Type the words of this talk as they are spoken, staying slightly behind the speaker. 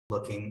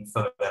looking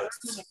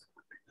photos.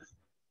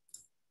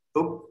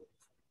 Oh.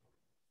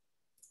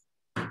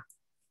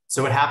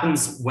 So what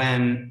happens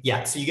when,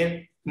 so you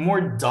get more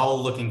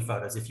dull looking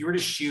photos. If you were to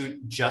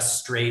shoot just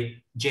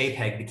straight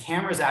JPEG, the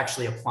camera is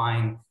actually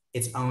applying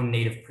its own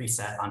native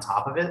preset on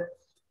top of it.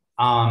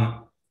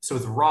 So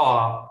with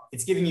RAW,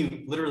 it's giving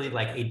you literally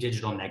like a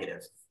digital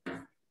negative.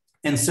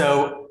 And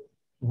so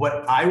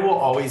what I will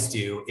always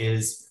do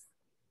is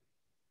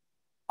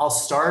I'll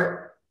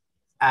start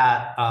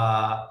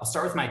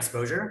with my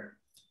exposure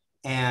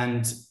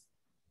and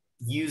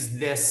use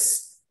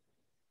this.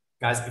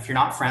 Guys, if you're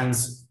not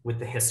friends with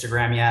the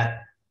histogram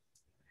yet,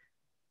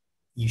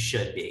 you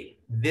should be.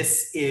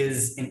 This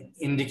is an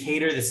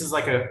indicator. This is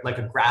like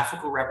a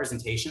graphical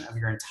representation of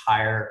your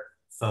entire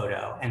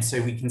photo. And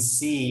so we can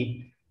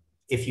see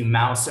if you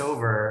mouse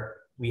over,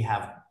 we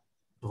have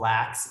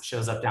blacks, it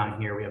shows up down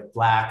here. We have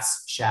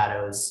blacks,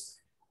 shadows,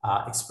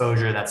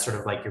 exposure, that's sort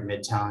of like your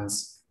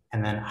midtones,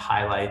 and then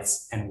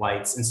highlights and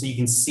whites. And so you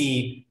can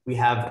see we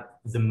have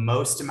the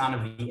most amount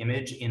of the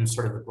image in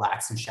sort of the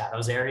blacks and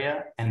shadows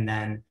area, and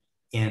then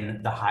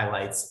in the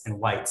highlights and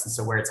whites. And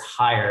so where it's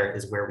higher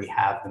is where we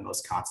have the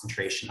most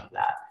concentration of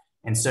that.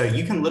 And so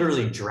you can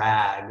literally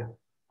drag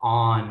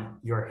on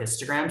your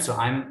histogram. So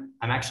I'm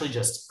actually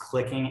just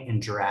clicking and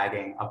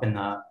dragging up in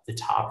the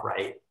top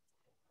right.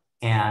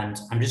 And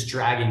I'm just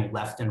dragging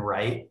left and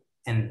right.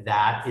 And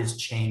that is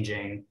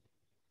changing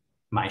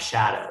my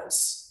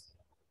shadows.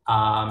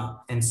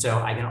 And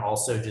so I can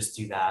also just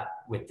do that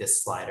with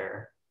this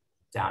slider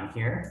down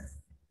here.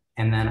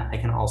 And then I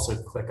can also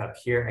click up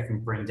here. I can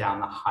bring down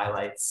the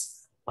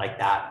highlights like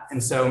that.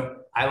 And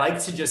so I like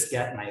to just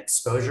get my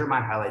exposure,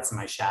 my highlights, and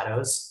my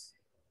shadows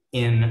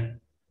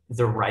in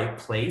the right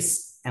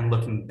place and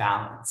looking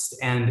balanced.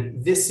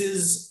 And this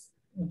is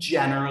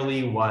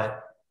generally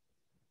what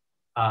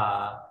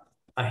a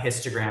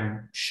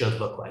histogram should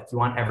look like. You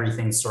want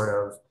everything sort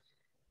of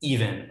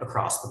even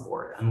across the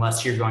board,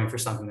 unless you're going for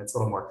something that's a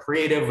little more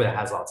creative, that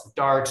has lots of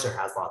darks or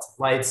has lots of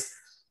lights.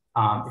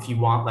 If you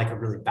want like a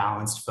really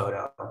balanced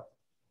photo,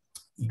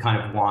 you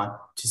kind of want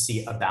to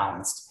see a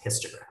balanced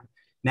histogram.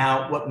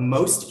 Now, what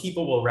most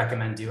people will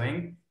recommend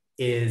doing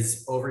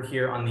is over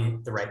here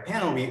on the right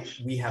panel,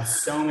 we have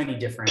so many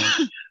different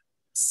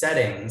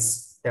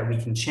settings that we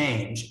can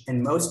change.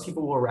 And most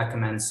people will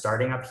recommend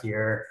starting up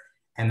here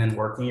and then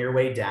working your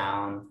way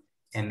down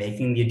and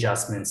making the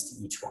adjustments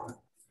to each one.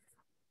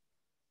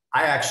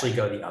 I actually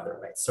go the other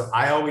way. So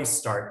I always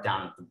start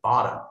down at the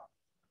bottom,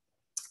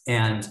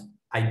 and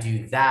I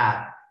do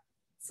that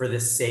for the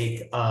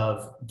sake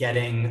of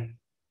getting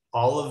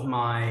all of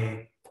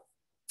my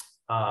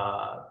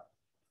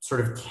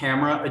sort of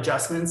camera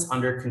adjustments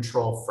under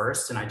control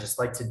first. And I just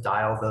like to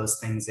dial those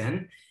things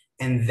in.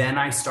 And then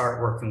I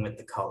start working with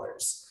the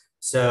colors.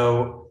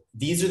 So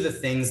these are the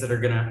things that are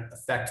gonna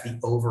affect the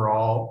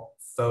overall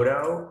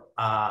photo.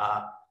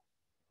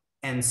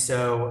 And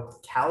so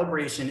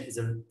calibration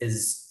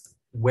is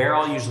where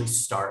I'll usually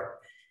start.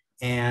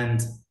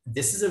 And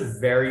this is a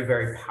very,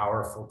 very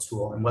powerful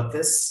tool. And what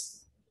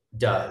this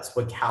does,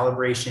 what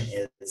calibration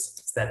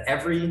is that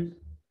every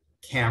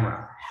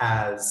camera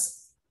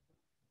has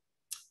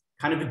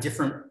kind of a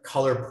different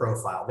color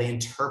profile. They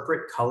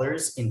interpret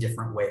colors in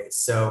different ways.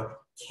 So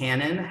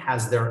Canon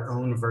has their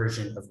own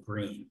version of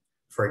green,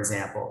 for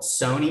example.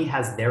 Sony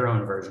has their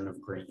own version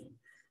of green.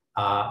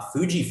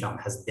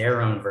 Fujifilm has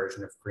their own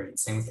version of green.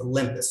 Same with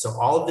Olympus. So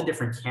all of the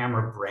different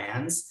camera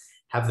brands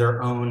have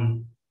their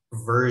own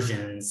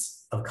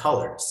versions of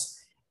colors.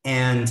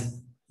 And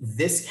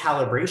this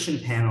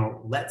calibration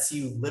panel lets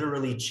you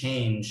literally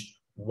change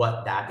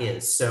what that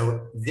is.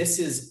 So this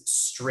is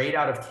straight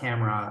out of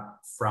camera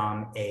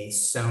from a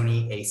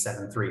Sony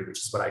a7 III, which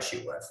is what I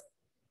shoot with.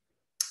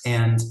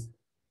 And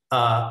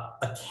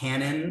a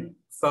Canon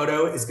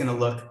photo is gonna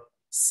look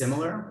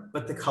similar,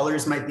 but the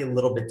colors might be a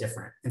little bit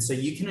different. And so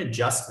you can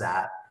adjust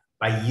that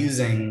by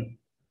using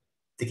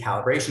the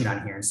calibration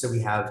down here. And so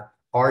we have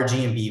R,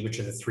 G, and B, which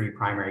are the three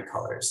primary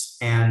colors.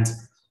 And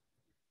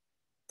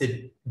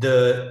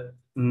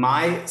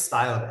my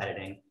style of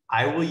editing,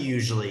 I will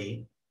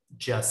usually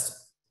just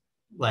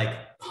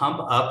like pump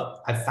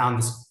up. I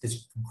found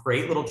this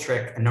great little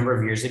trick a number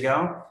of years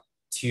ago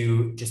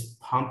to just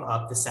pump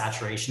up the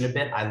saturation a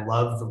bit. I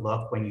love the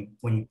look when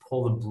you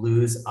pull the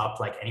blues up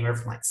like anywhere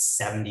from like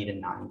 70 to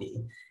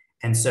 90.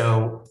 And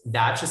so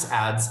that just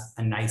adds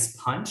a nice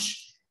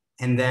punch.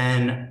 And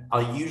then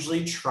I'll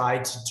usually try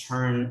to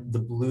turn the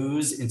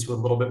blues into a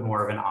little bit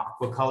more of an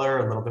aqua color,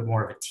 a little bit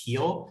more of a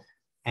teal.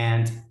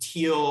 And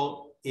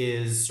teal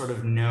is sort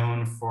of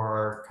known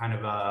for kind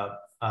of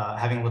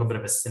having a little bit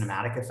of a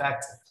cinematic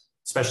effect,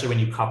 especially when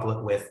you couple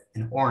it with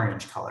an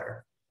orange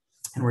color.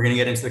 And we're gonna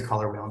get into the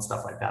color wheel and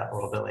stuff like that a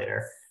little bit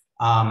later.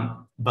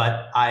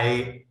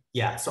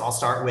 So I'll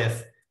start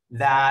with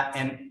that.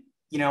 And,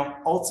 you know,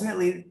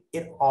 ultimately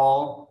it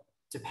all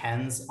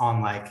depends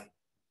on like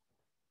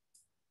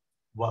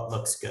what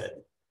looks good.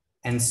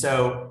 And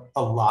so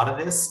a lot of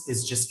this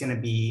is just gonna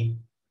be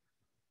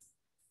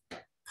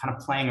kind of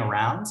playing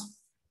around,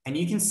 and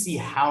you can see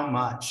how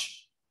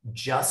much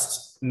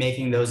just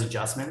making those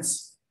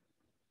adjustments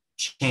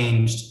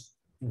changed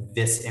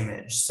this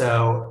image.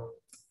 So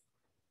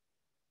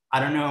I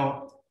don't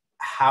know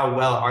how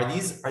well, are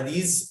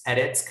these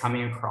edits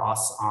coming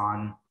across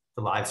on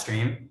the live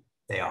stream?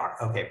 They are,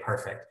 okay,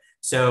 perfect.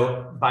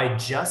 So by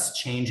just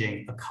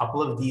changing a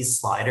couple of these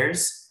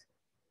sliders,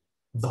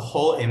 the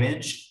whole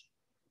image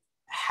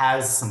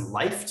has some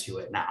life to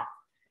it now.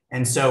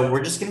 And so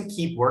we're just gonna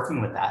keep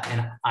working with that.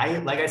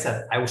 And like I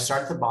said, I will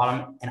start at the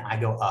bottom and I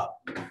go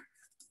up.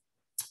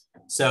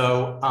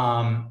 So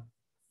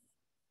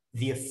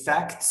the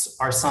effects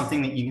are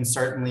something that you can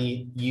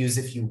certainly use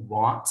if you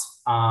want.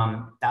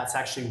 That's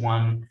actually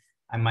one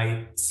I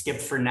might skip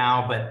for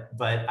now,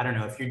 but I don't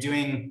know if you're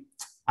doing,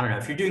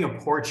 if you're doing a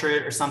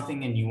portrait or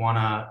something and you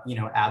wanna,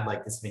 add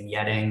like this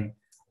vignetting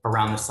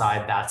around the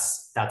side,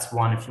 that's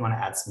one. If you wanna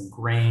add some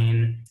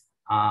grain,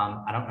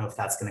 I don't know if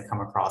that's gonna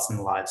come across in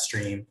the live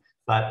stream,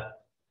 but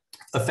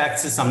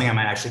effects is something I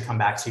might actually come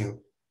back to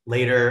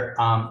later.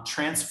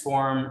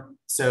 Transform,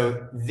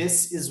 so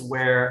this is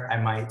where I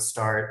might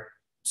start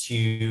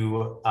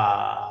to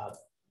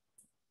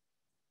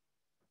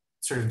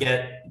sort of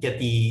get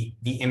the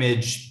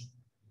image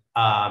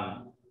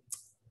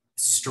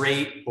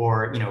straight,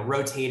 or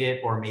rotate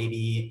it, or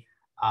maybe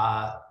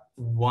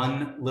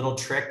one little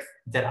trick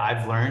that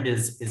I've learned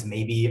is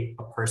maybe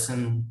a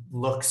person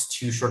looks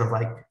too sort of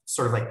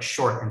like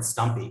short and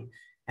stumpy,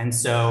 and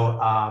so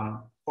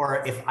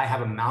or if I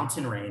have a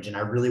mountain range and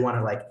I really want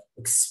to like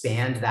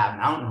expand that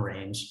mountain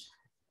range,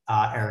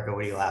 Erica,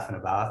 what are you laughing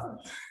about?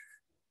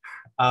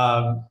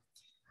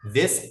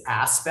 This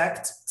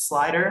aspect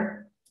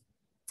slider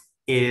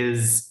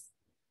is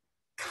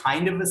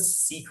kind of a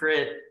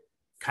secret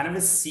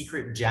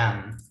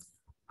gem,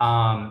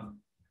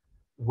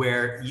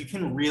 where you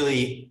can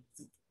really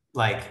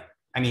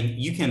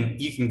you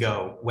can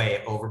go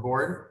way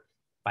overboard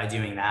by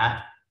doing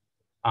that,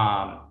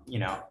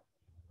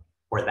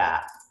 or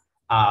that.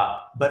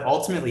 But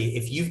ultimately,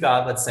 if you've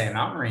got, let's say, a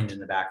mountain range in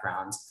the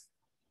background,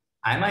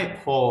 I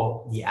might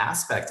pull the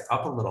aspect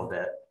up a little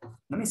bit.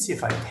 Let me see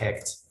if I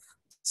picked.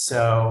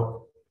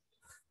 So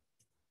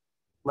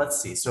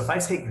let's see. So if I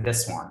take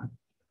this one,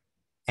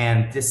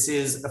 and this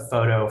is a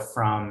photo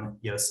from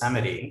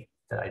Yosemite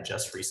that I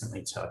just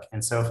recently took.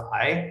 And so if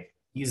I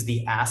use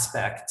the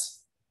aspect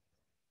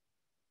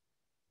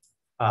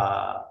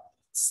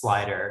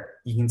slider,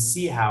 you can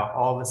see how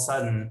all of a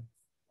sudden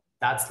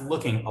that's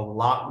looking a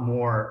lot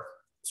more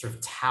sort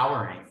of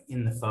towering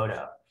in the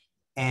photo.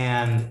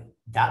 And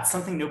that's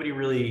something nobody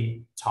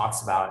really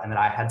talks about and that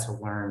I had to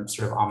learn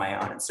sort of on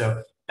my own. And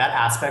so that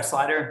aspect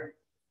slider,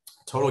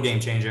 total game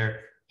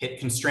changer. Hit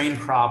constrained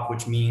crop,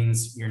 which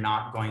means you're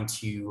not going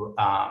to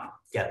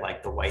get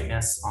like the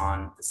whiteness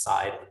on the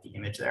side of the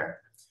image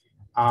there.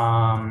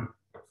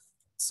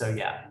 So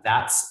yeah,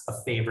 that's a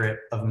favorite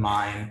of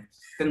mine.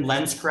 Then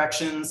lens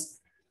corrections,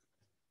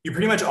 you're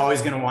pretty much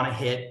always going to want to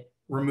hit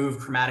remove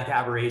chromatic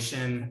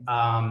aberration.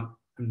 I'm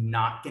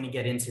not going to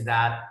get into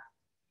that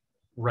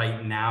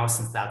right now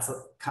since that's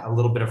a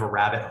little bit of a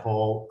rabbit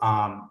hole,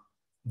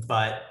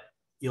 but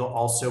you'll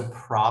also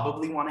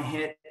probably want to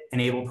hit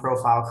enable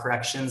profile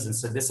corrections. And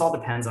so this all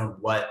depends on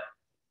what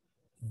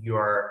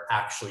you're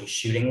actually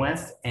shooting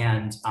with.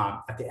 And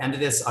at the end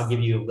of this, I'll give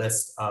you a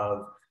list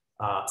of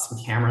some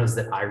cameras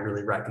that I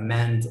really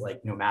recommend,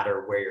 like no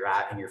matter where you're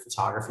at in your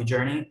photography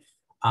journey.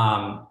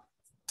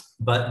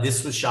 But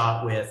this was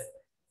shot with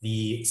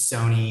the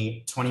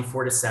Sony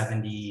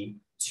 24-70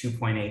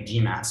 2.8 G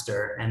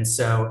Master. And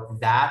so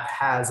that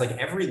has, like,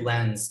 every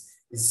lens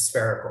is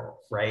spherical,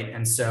 right?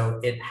 And so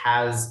it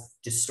has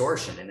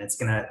distortion, and it's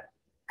gonna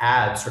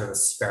add sort of a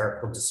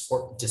spherical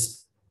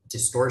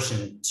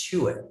distortion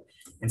to it.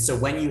 And so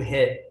when you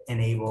hit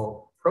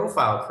enable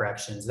profile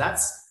corrections,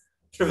 that's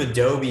sort of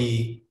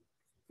Adobe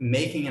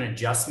making an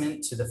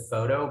adjustment to the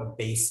photo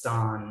based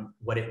on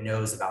what it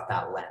knows about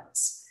that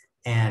lens.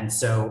 And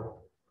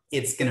so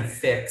it's gonna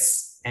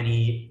fix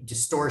any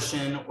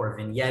distortion or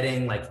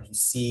vignetting, like if you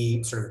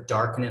see sort of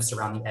darkness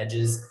around the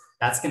edges,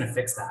 that's gonna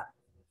fix that.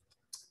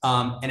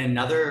 And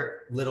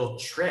another little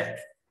trick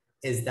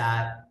is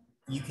that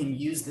you can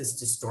use this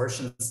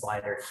distortion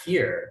slider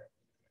here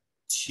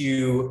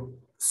to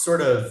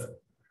sort of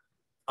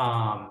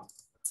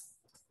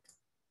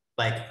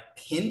like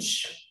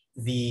pinch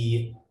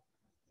the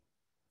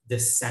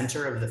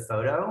center of the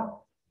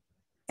photo.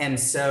 And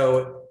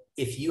so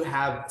if you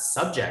have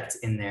subject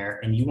in there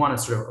and you want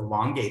to sort of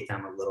elongate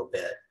them a little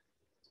bit,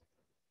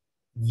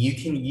 you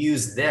can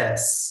use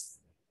this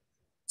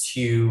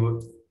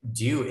to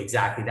do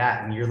exactly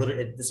that. And you're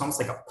literally, it's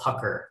almost like a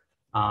pucker.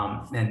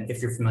 And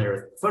if you're familiar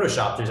with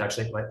Photoshop, there's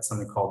actually like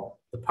something called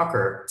the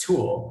pucker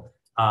tool.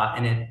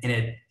 And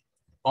it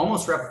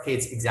almost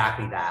replicates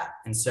exactly that.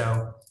 And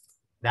so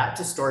that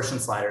distortion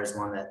slider is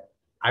one that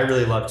I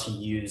really love to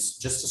use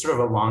just to sort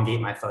of elongate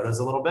my photos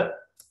a little bit.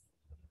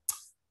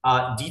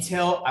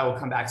 Detail, I will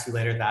come back to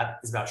later. That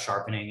is about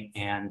sharpening,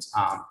 and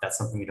that's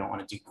something we don't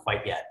want to do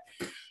quite yet.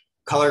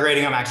 Color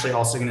grading, I'm actually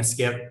also going to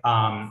skip.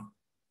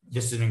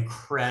 This is an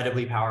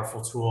incredibly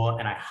powerful tool,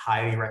 and I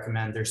highly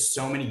recommend. There's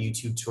so many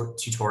YouTube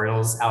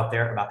tutorials out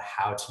there about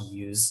how to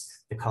use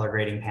the color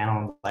grading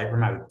panel in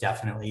Lightroom, I would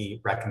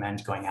definitely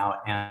recommend going out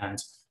and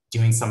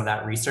doing some of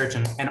that research.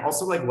 And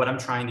also like what I'm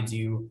trying to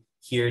do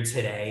here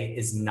today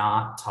is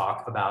not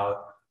talk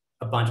about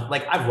a bunch of,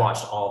 like I've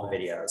watched all the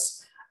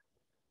videos.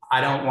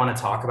 I don't want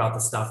to talk about the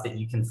stuff that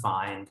you can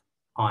find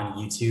on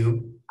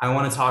YouTube. I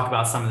want to talk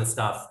about some of the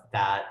stuff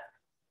that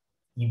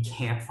you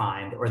can't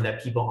find or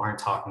that people aren't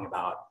talking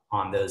about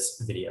on those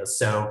videos.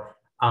 So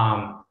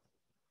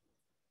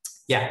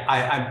yeah,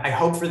 I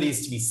hope for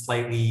these to be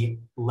slightly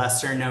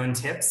lesser known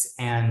tips.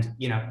 And,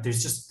 you know,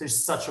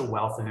 there's such a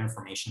wealth of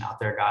information out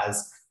there,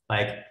 guys.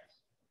 Like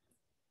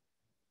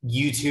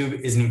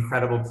YouTube is an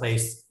incredible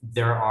place.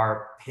 There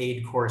are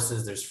paid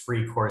courses, there's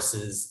free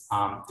courses.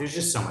 There's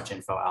just so much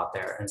info out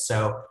there. And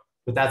so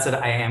with that said,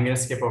 I am going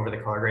to skip over the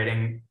color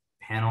grading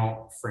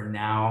panel for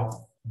now,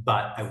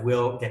 but I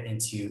will get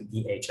into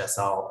the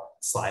HSL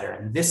slider.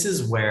 And this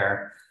is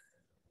where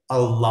a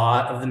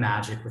lot of the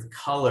magic with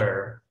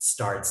color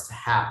starts to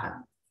happen.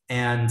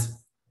 And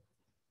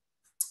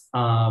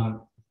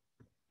let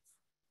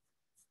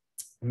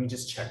me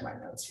just check my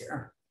notes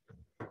here.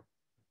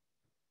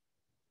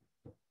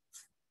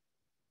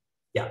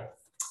 Yeah,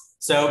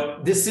 so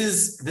this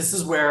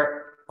is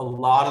where a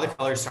lot of the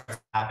colors start to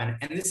happen.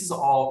 And this is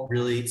all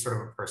really sort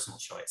of a personal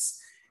choice.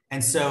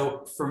 And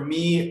so for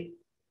me,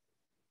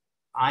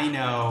 I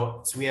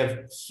know, so we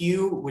have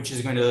hue, which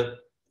is going to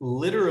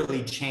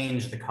literally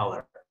change the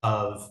color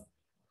of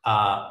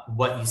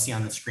what you see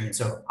on the screen.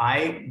 So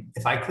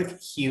if I click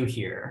hue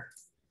here,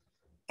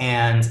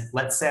 and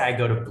let's say I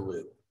go to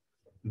blue.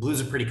 Blue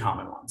is a pretty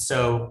common one.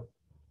 So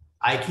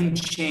I can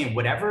change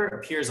whatever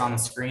appears on the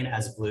screen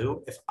as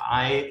blue. If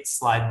I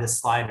slide this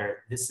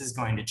slider, this is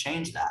going to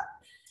change that.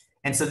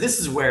 And so this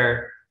is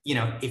where, you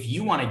know, if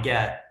you want to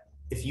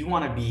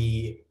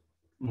be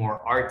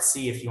more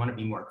artsy, if you want to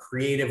be more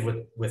creative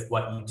with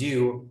what you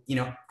do, you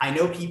know, I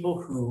know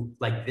people who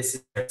like, this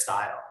is their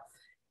style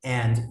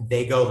and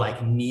they go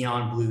like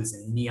neon blues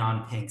and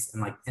neon pinks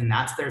and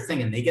that's their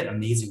thing. And they get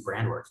amazing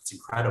brand work. It's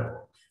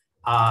incredible.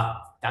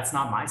 That's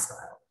not my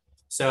style.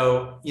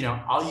 So, you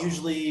know, I'll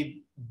usually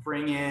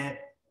bring it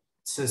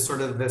to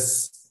sort of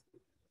this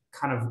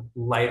kind of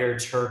lighter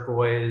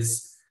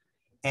turquoise,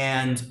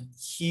 and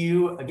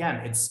hue,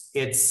 again,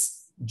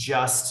 it's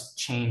just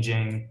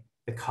changing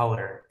the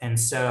color. And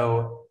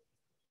so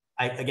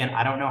I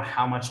don't know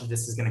how much of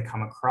this is going to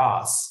come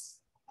across.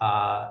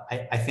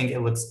 I think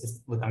it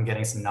looks, I'm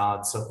getting some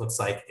nods, so it looks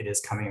like it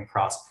is coming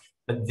across,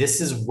 but this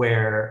is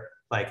where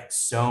like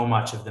so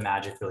much of the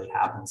magic really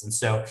happens. And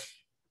so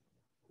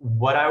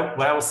what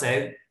I will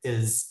say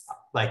is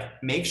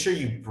like, make sure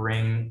you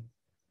bring,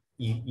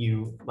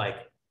 you like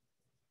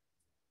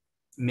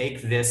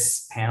make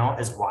this panel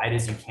as wide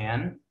as you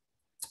can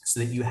so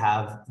that you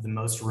have the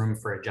most room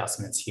for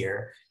adjustments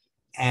here.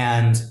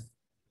 And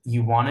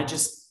you want to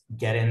just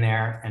get in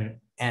there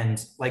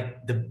and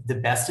like the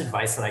best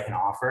advice that I can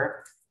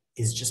offer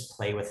is just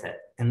play with it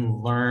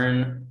and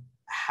learn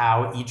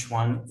how each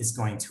one is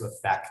going to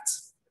affect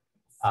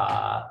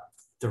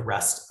the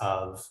rest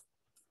of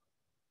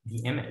the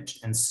image.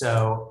 And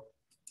so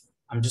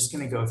I'm just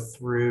going to go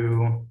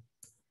through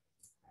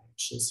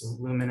just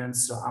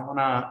luminance. So I want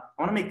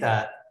to make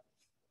that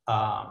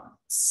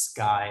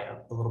sky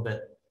a little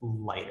bit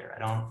lighter. I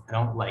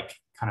don't like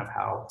kind of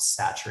how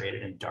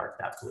saturated and dark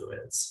that blue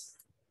is.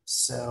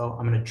 So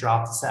I'm going to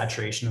drop the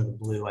saturation of the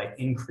blue. I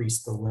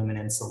increase the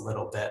luminance a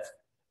little bit.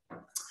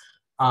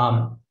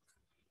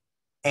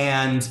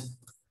 And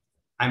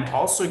I'm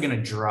also going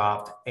to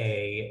drop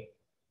a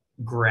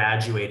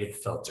graduated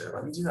filter.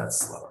 Let me do that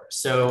slower.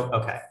 So,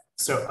 okay.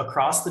 So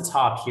across the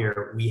top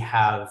here, we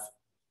have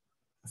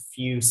a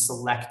few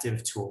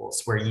selective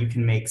tools where you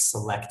can make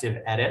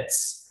selective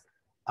edits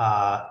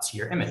to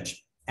your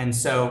image. And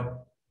so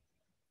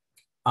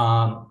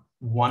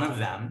one of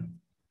them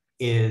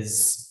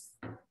is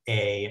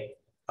a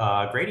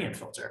gradient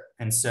filter.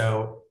 And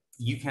so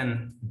you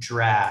can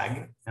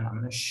drag, and I'm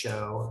going to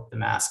show the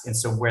mask. And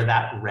so where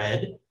that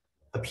red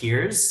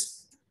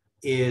appears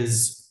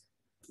is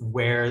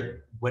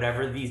where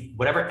whatever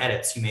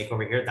edits you make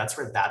over here, that's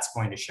where that's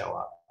going to show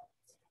up.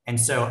 And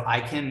so I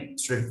can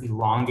sort of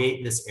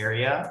elongate this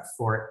area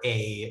for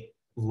a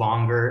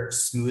longer,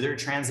 smoother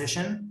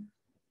transition,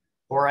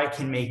 or I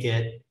can make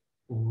it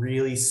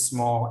really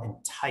small and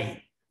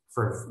tight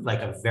for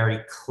like a very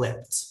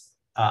clipped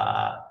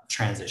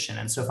transition.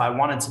 And so if I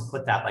wanted to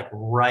put that like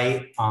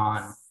right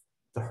on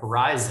the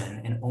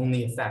horizon and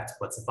only affect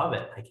what's above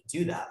it, I could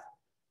do that.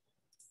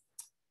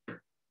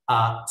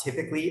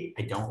 Typically,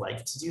 I don't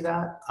like to do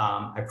that.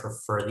 I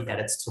prefer the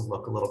edits to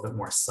look a little bit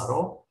more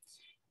subtle.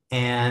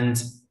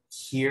 And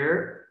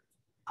here,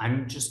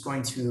 I'm just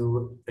going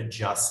to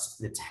adjust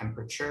the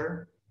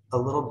temperature a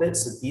little bit.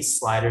 So these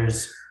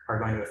sliders are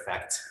going to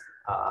affect,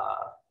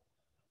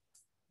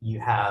 you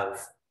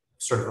have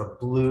sort of a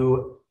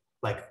blue,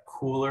 like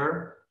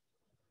cooler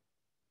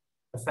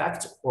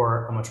effect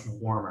or a much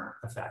warmer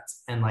effect.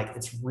 And like,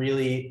 it's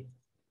really,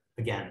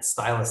 again,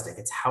 stylistic.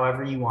 It's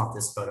however you want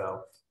this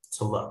photo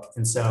to look.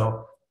 And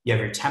so you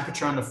have your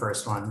temperature on the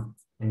first one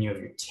and you have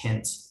your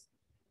tint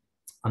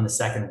on the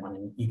second one,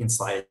 and you can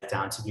slide it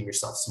down to give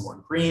yourself some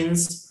more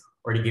greens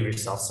or to give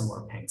yourself some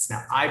more pinks.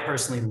 Now, I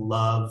personally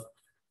love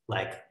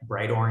like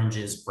bright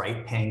oranges,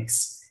 bright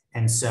pinks.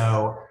 And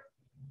so,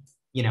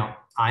 you know,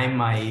 I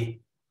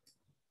might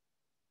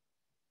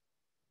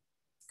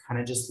kind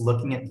of just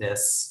looking at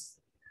this,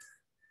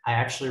 I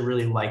actually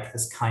really like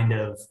this kind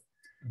of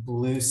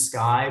blue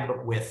sky,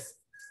 but with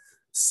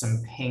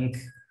some pink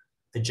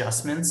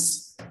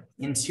adjustments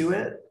into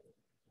it.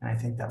 And I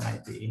think that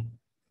might be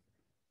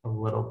a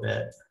little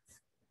bit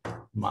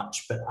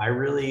much, but I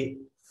really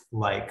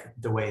like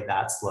the way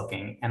that's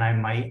looking. And I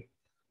might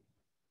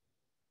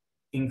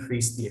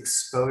increase the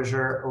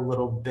exposure a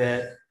little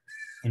bit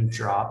and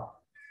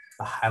drop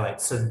the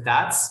highlight. So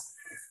that's,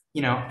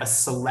 you know, a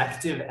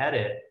selective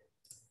edit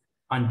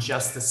on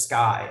just the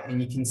sky. And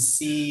you can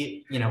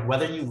see, you know,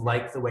 whether you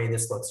like the way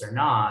this looks or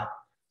not.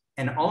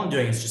 And all I'm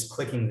doing is just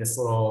clicking this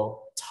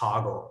little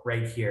toggle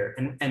right here.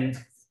 And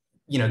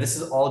you know, this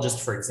is all just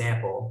for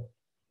example,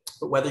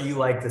 but whether you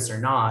like this or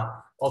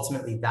not,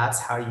 ultimately that's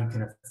how you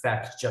can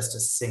affect just a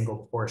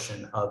single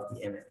portion of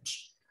the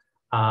image.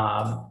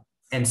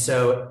 And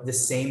so the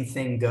same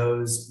thing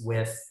goes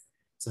with,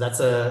 so that's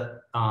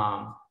a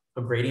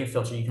gradient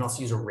filter. You can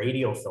also use a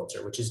radial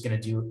filter, which is going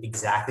to do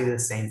exactly the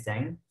same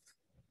thing,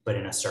 but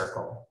in a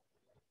circle.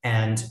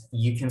 And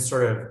you can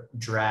sort of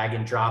drag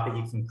and drop it.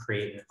 You can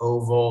create an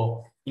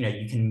oval, you know,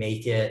 you can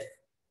make it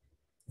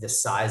the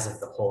size of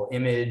the whole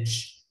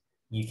image.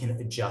 You can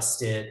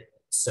adjust it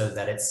so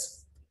that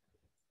it's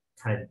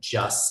kind of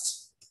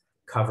just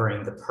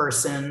covering the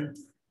person.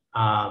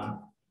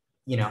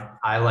 You know,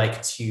 I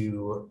like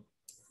to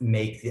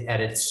make the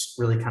edits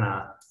really kind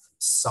of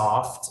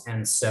soft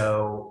and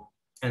so,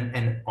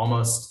 and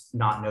almost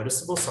not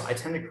noticeable. So I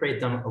tend to create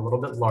them a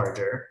little bit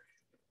larger.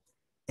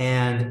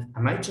 And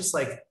I might just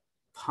like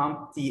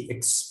pump the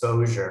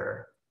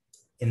exposure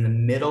in the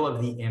middle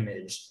of the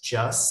image,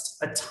 just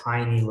a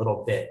tiny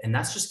little bit. And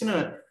that's just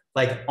gonna,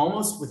 like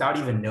almost without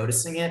even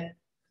noticing it,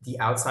 the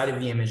outside of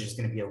the image is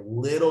gonna be a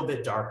little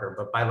bit darker,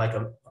 but by like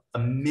a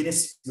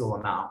minuscule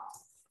amount.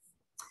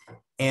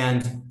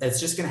 And it's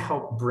just gonna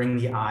help bring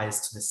the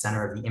eyes to the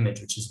center of the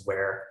image, which is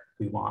where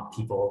we want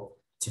people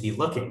to be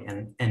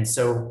looking. And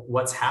so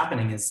what's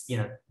happening is, you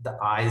know, the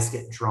eyes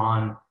get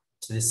drawn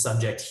to this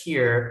subject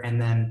here, and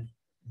then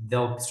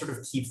they'll sort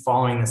of keep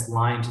following this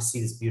line to see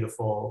this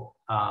beautiful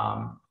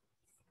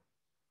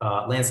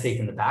landscape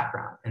in the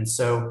background. And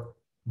so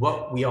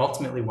what we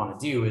ultimately want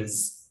to do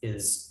is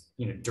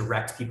you know,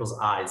 direct people's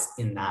eyes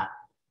in that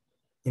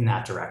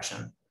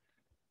direction.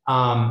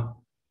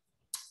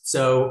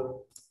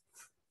 So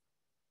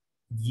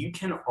you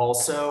can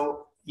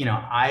also, you know,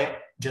 I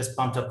just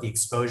bumped up the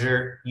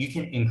exposure. You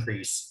can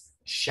increase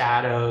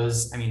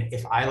shadows. I mean,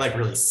 if I like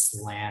really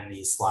slam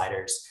these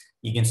sliders,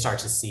 you can start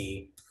to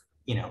see,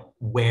 you know,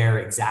 where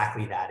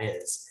exactly that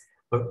is.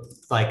 But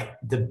like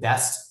the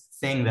best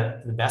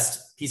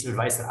piece of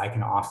advice that I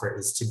can offer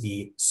is to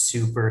be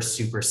super,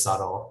 super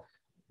subtle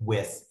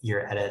with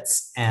your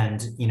edits.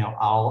 And, you know,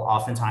 I'll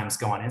oftentimes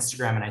go on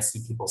Instagram and I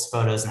see people's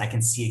photos and I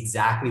can see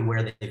exactly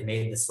where they've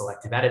made the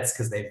selective edits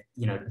because they've,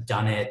 you know,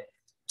 done it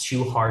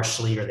too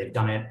harshly or they've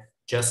done it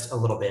just a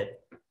little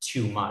bit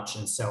too much.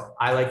 And so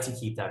I like to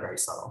keep that very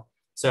subtle.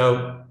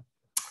 So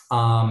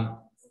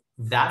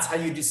that's how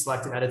you do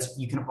selective edits.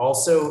 You can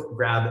also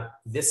grab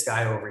this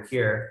guy over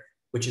here,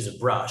 which is a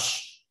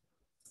brush,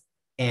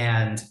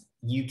 and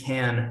you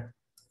can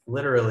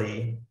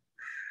literally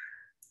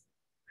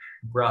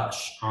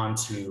brush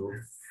onto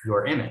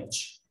your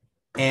image.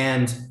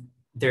 And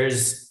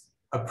there's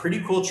a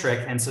pretty cool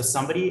trick. And so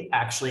somebody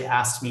actually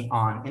asked me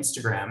on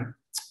Instagram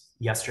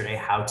yesterday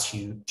how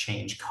to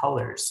change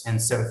colors.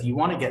 And so if you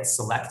want to get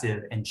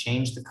selective and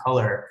change the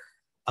color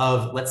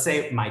of, let's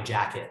say, my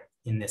jacket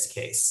in this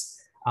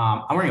case,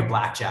 I'm wearing a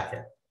black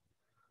jacket.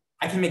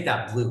 I can make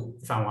that blue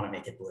if I want to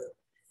make it blue.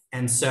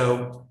 And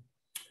so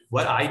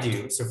what I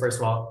do, so first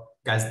of all,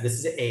 guys, this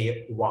is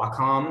a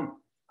Wacom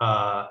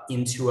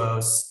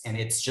Intuos, and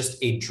it's just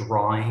a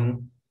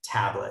drawing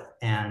tablet.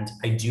 And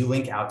I do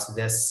link out to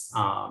this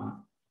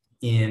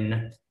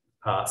in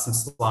some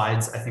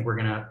slides. I think we're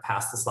gonna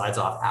pass the slides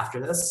off after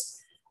this.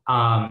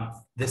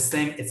 This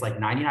thing, it's like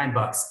 99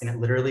 bucks, and it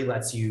literally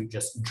lets you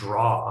just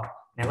draw,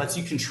 and it lets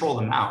you control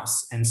the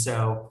mouse. And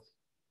so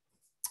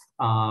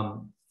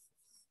power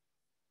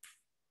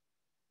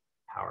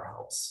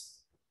helps.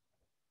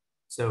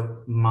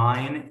 So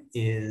mine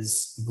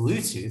is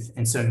Bluetooth.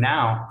 And so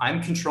now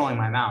I'm controlling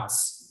my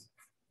mouse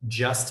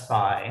just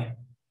by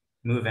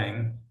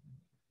moving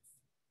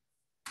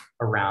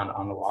around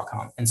on the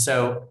Wacom. And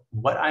so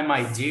what I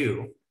might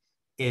do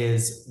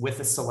is with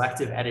a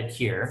selective edit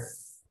here,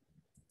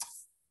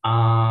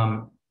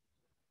 I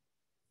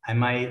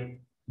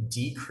might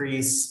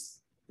decrease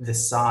the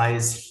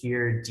size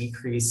here,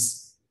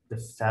 decrease the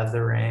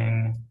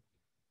feathering,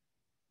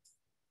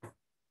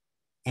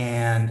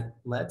 and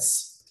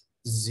let's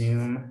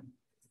zoom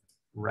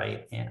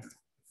right in.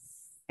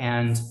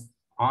 And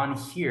on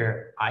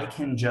here, I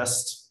can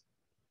just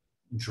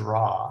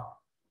draw.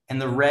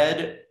 And the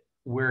red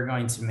we're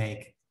going to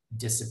make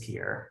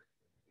disappear.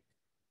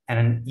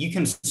 And you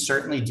can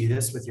certainly do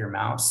this with your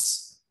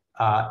mouse.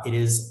 It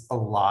is a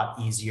lot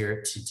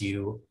easier to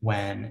do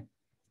when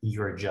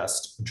you're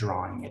just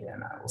drawing it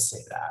in, I will say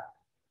that.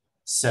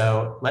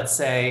 So let's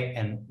say,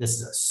 and this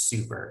is a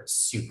super,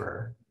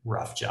 super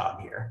rough job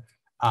here.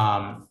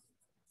 I'm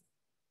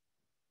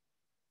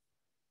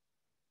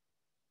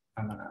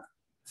gonna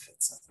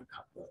fix up a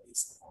couple of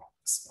these little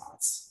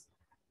spots.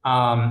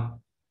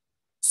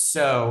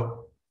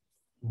 So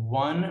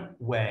one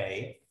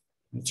way,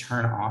 let me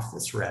turn off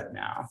this red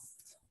now.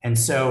 And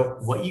so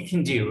what you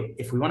can do,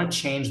 if we want to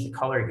change the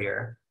color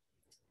here,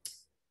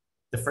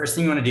 the first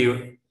thing you want to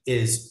do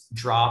is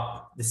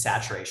drop the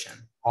saturation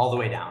all the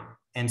way down.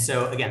 And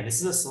so again, this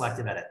is a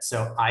selective edit.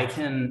 So I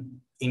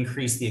can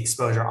increase the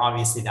exposure.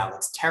 Obviously that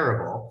looks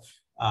terrible.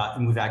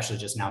 And we've actually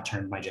just now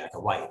turned my jacket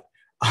white.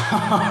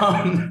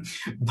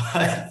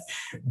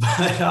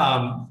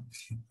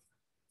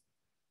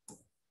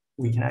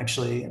 We can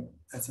actually,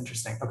 that's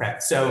interesting. Okay,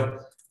 so,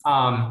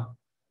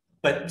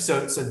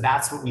 so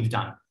that's what we've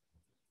done.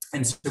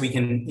 And so we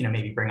can,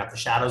 maybe bring up the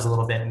shadows a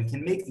little bit, and we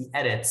can make the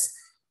edits,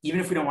 even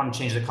if we don't want to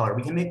change the color,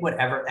 we can make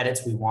whatever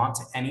edits we want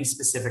to any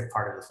specific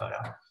part of the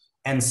photo.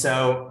 And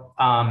so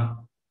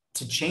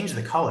to change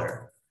the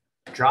color,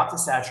 drop the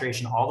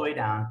saturation all the way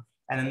down,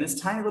 and then this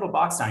tiny little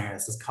box down here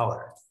that says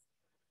color.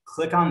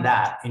 Click on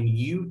that, and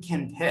you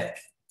can pick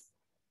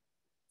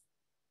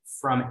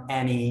from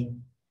any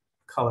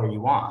color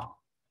you want.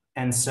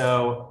 And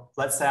so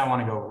let's say I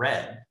want to go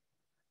red.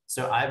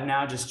 So I've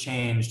now just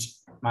changed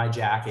my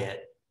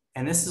jacket,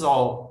 and this is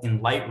all in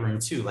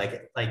Lightroom too.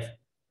 Like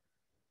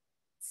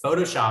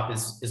Photoshop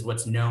is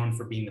what's known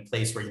for being the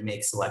place where you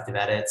make selective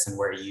edits and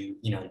where you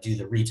do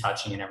the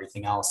retouching and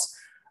everything else.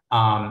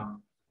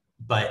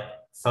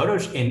 But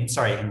in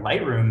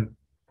Lightroom,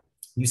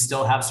 you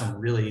still have some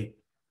really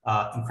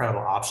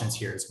incredible options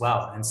here as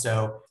well. And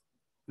so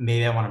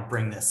maybe I want to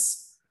bring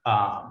this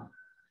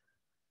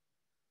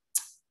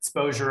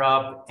exposure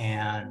up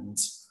and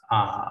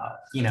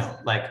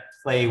like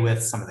play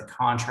with some of the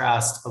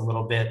contrast a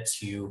little bit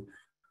to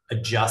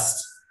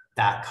adjust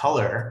that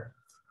color.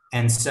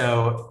 And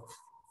so,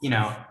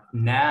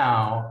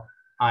 now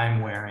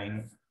I'm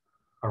wearing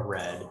a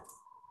red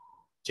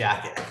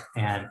jacket,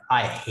 and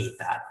I hate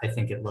that. I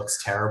think it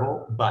looks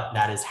terrible, but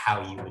that is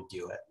how you would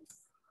do it.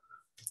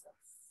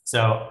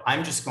 So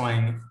I'm just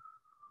going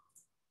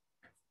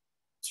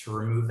to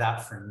remove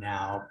that for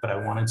now, but I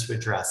wanted to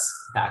address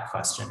that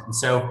question. And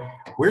so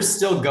we're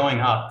still going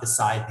up the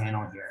side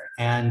panel here,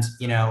 and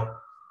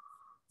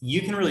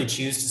you can really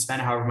choose to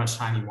spend however much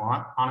time you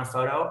want on a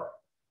photo.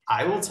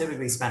 I will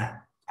typically spend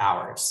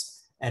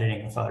hours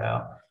editing a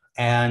photo,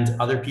 and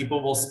other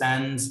people will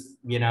spend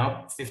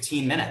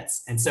 15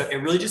 minutes. And so it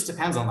really just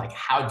depends on like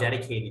how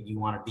dedicated you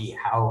want to be,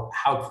 how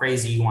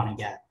crazy you want to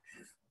get.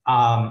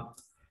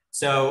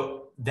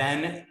 So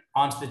then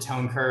onto the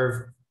tone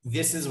curve.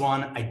 This is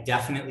one I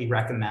definitely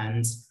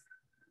recommend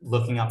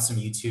looking up some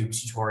YouTube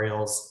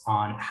tutorials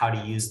on how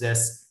to use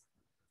this.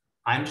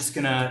 I'm just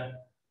gonna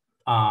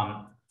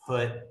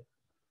put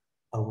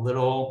a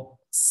little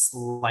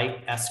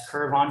slight S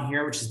curve on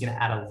here, which is gonna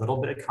add a little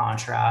bit of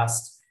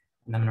contrast.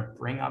 And I'm gonna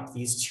bring up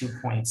these 2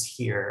 points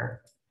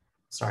here.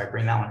 Sorry,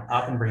 bring that one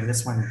up and bring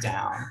this one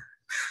down.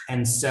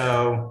 And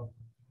so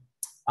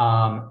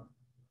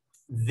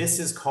this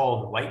is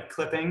called white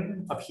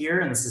clipping up here,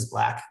 and this is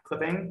black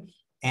clipping.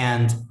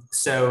 And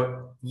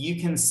so you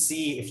can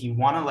see if you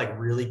want to like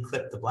really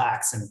clip the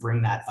blacks and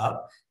bring that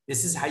up,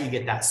 this is how you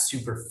get that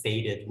super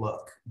faded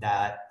look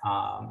that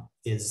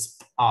is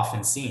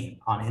often seen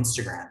on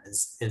Instagram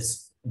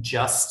is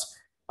just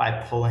by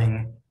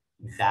pulling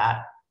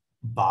that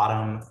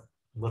bottom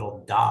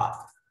little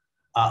dot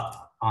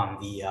up on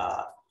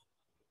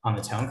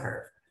the tone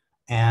curve.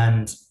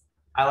 And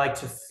I like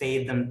to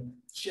fade them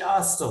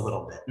just a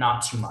little bit,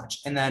 not too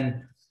much. And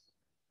then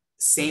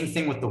same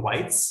thing with the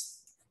whites.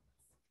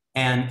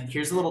 And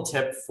here's a little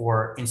tip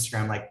for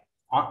Instagram, like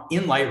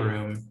in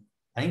Lightroom,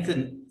 I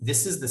think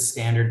this is the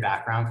standard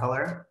background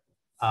color,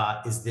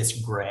 is this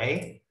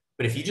gray.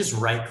 But if you just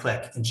right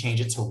click and change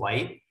it to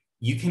white,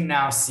 you can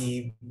now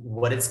see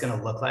what it's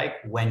gonna look like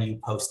when you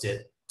post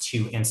it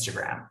to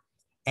Instagram.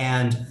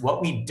 And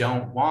what we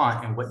don't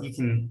want, and what you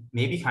can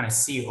maybe kind of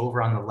see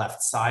over on the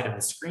left side of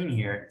the screen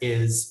here,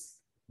 is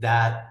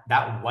that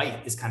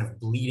white is kind of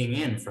bleeding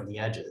in from the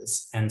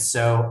edges. And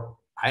so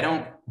I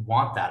don't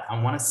want that.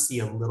 I want to see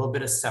a little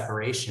bit of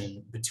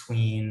separation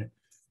between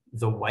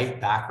the white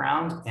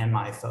background and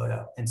my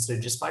photo. And so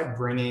just by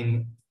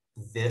bringing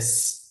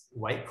this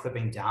white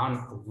clipping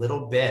down a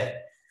little bit,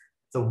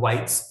 the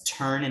whites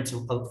turn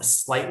into a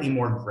slightly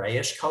more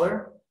grayish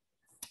color,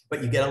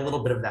 but you get a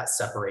little bit of that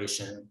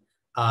separation.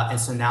 And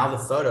so now the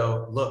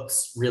photo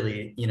looks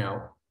really,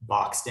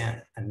 boxed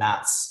in, and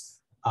that's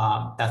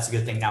a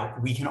good thing. Now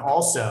we can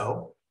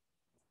also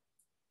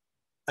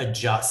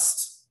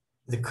adjust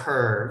the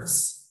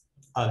curves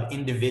of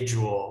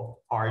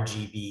individual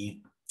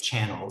RGB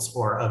channels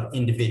or of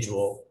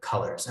individual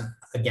colors. And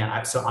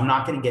again, so I'm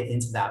not going to get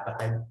into that,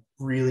 but I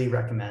really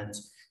recommend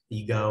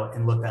you go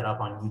and look that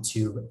up on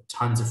YouTube.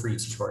 Tons of free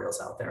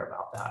tutorials out there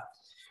about that.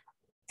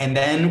 And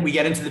then we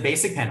get into the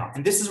basic panel.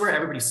 And this is where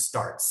everybody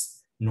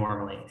starts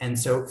normally. And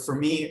so for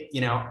me,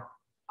 you know,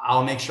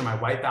 I'll make sure my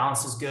white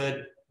balance is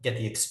good, get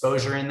the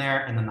exposure in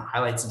there, and then the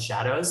highlights and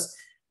shadows.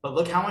 But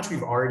look how much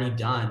we've already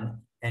done.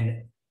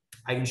 And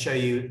I can show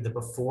you the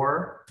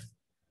before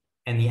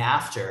and the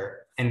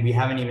after, and we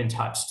haven't even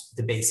touched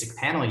the basic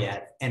panel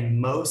yet. And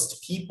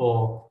most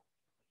people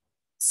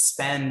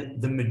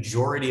spend the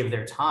majority of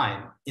their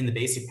time in the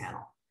basic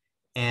panel.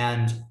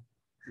 And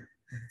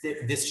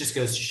this just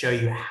goes to show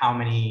you how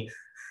many,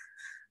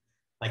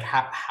 like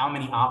how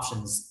many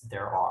options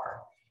there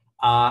are.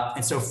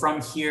 And so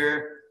from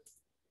here,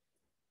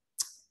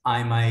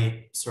 I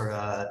might sort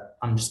of,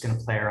 I'm just going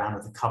to play around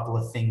with a couple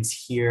of things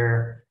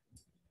here.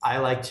 I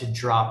like to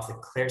drop the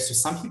clarity. So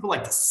some people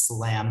like to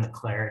slam the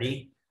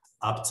clarity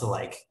up to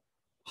like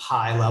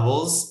high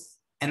levels,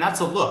 and that's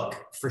a look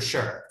for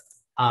sure.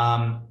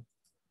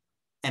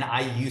 And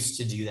I used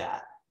to do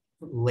that.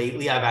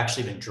 Lately, I've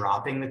actually been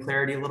dropping the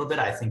clarity a little bit.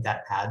 I think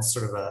that adds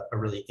sort of a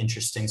really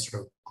interesting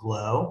sort of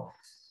glow.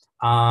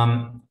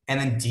 And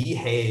then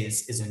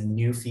dehaze is a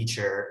new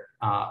feature,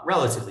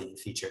 relatively new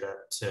feature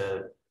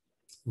to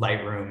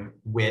Lightroom,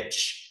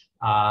 which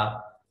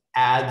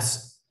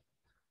adds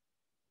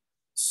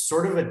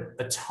sort of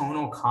a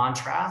tonal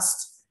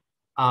contrast.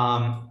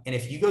 And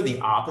if you go the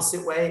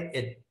opposite way,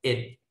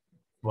 it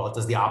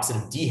does the opposite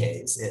of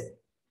dehaze.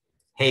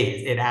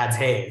 It adds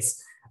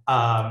haze.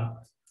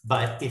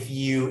 But if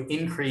you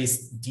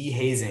increase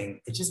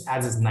dehazing, it just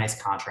adds this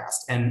nice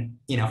contrast. And,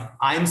 you know,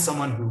 I'm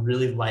someone who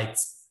really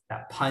likes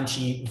that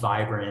punchy,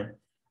 vibrant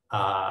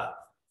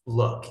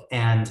look.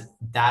 And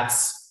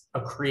that's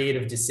a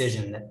creative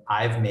decision that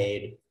I've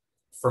made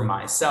for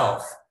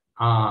myself.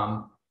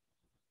 And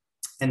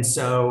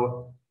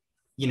so,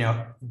 you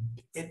know,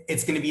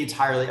 it's going to be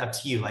entirely up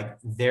to you. Like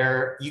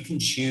you can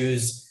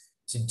choose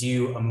to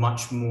do a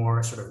much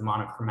more sort of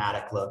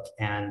monochromatic look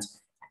and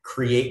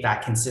create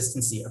that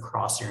consistency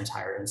across your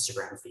entire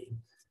Instagram feed.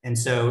 And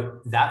so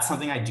that's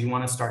something I do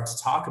want to start to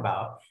talk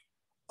about.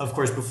 Of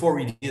course, before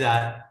we do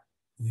that,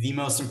 the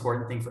most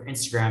important thing for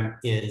Instagram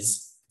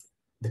is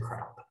the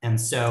crop. And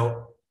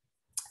so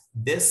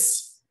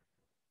this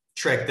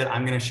trick that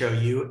I'm going to show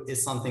you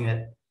is something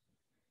that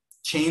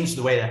changed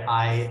the way that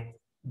I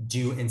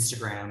do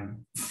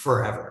Instagram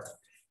forever.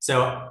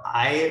 So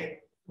I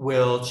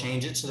will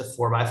change it to the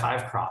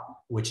 4:5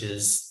 crop, which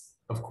is,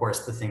 of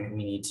course, the thing that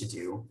we need to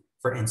do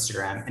for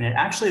Instagram. And it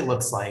actually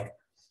looks like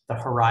the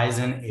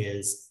horizon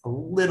is a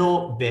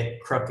little bit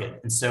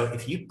crooked. And so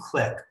if you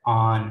click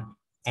on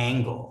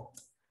angle,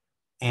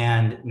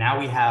 and now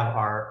we have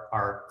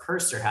our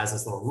cursor has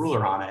this little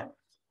ruler on it,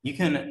 you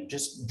can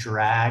just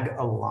drag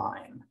a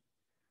line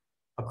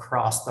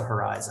across the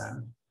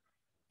horizon,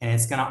 and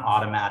it's gonna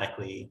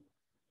automatically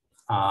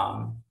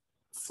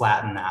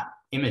flatten that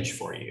image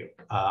for you,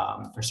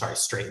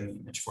 straighten the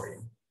image for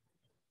you.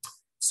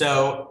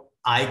 So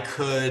I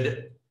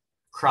could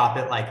crop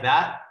it like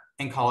that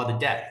and call it a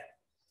day.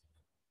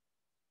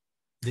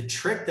 The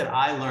trick that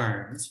I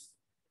learned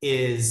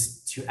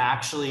is to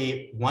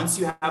actually, once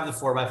you have the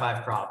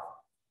 4:5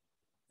 crop,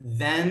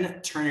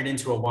 then turn it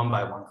into a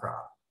 1:1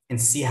 crop and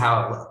see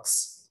how it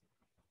looks.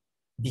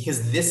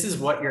 Because this is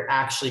what you're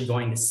actually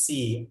going to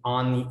see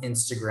on the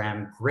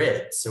Instagram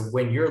grid. So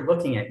when you're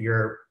looking at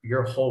your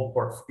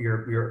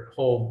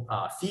whole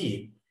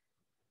feed,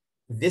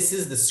 this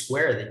is the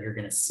square that you're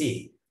going to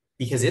see,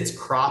 because it's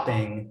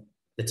cropping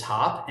the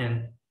top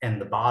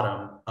and the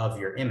bottom of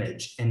your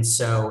image. And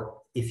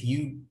so if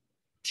you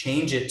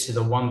change it to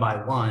the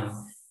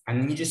 1:1, and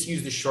then you just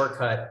use the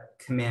shortcut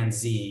Command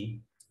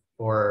Z,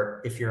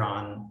 or if you're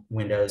on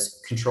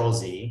Windows, Control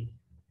Z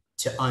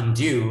to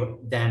undo,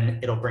 then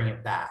it'll bring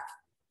it back.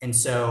 And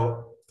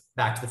so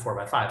back to the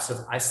 4:5. So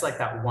if I select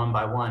that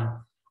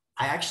 1:1,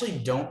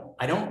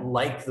 I don't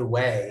like the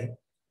way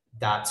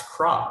that's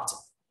cropped.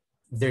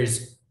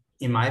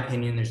 In my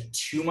opinion, there's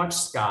too much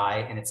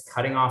sky, and it's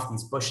cutting off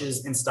these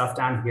bushes and stuff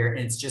down here. And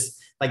it's just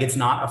like, it's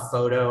not a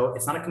photo.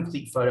 It's not a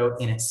complete photo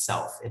in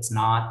itself. It's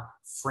not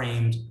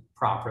framed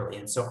properly.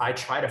 And so I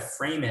try to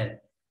frame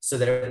it so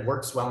that it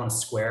works well in a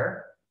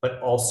square, but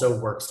also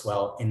works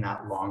well in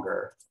that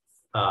longer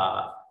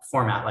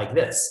format like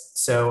this.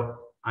 So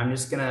I'm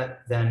just gonna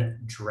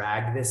then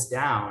drag this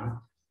down.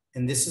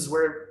 And this is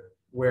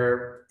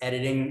where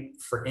editing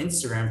for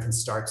Instagram can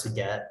start to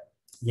get,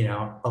 you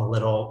know, a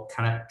little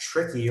kind of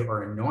tricky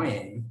or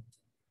annoying,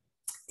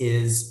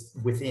 is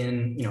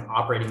within, you know,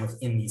 operating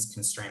within these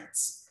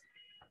constraints.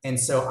 And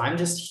so I'm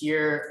just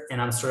here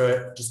and I'm sort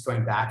of just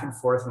going back and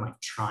forth and like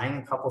trying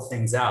a couple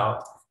things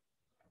out.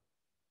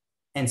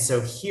 And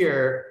so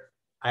here,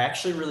 I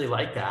actually really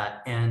like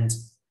that. And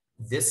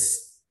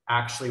this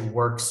actually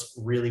works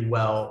really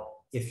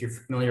well if you're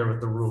familiar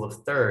with the rule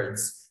of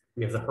thirds.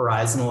 We have the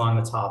horizon along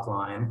the top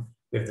line,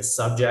 we have the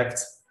subject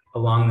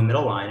along the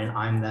middle line, and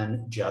I'm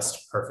then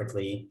just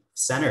perfectly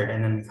centered.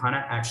 And then we kind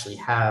of actually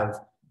have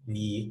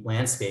the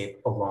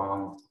landscape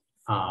along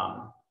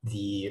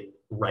the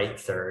right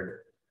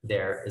third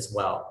there as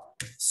well.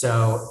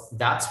 So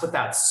that's what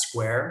that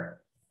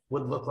square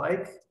would look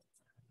like.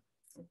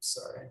 Oops,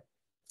 sorry.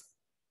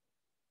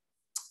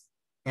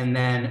 And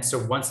then,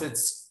 so once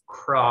it's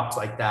cropped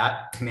like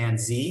that, Command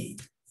Z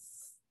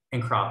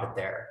and crop it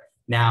there.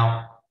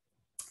 Now,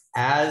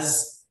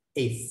 as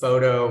a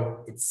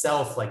photo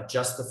itself, like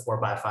just the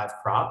 4:5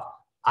 crop,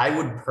 I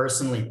would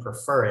personally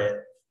prefer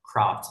it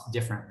cropped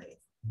differently,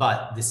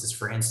 but this is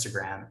for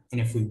Instagram. And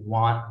if we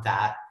want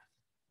that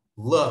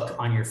look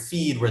on your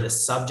feed where the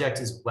subject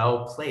is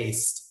well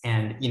placed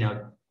and, you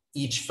know,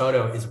 each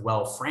photo is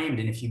well framed.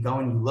 And if you go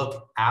and you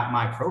look at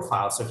my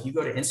profile, so if you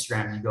go to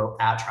Instagram and you go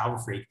at Travel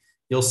Freak,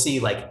 you'll see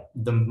like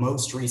the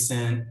most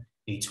recent,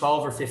 maybe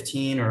 12 or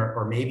 15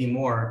 or maybe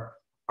more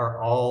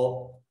are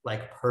all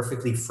like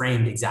perfectly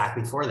framed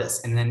exactly for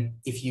this. And then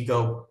if you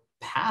go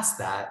past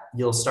that,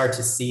 you'll start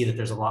to see that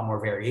there's a lot more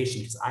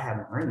variation because I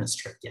haven't learned this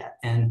trick yet.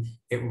 And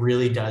it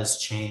really does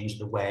change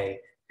the way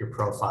your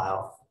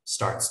profile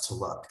starts to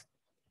look.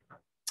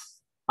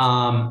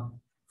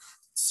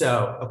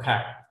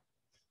 Okay.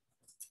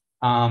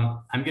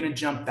 I'm going to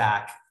jump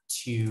back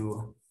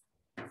to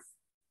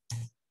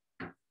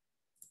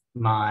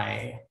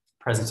my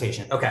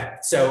presentation. Okay,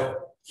 so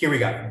here we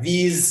go.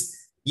 These,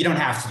 you don't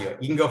have to do it.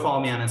 You can go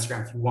follow me on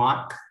Instagram if you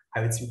want.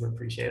 I would super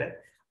appreciate it.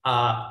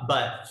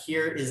 But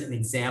here is an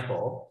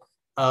example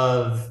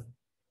of,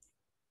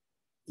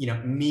 you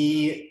know,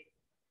 me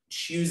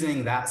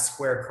choosing that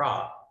square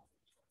crop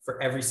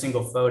for every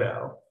single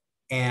photo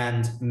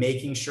and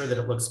making sure that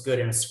it looks good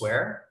in a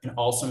square and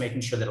also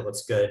making sure that it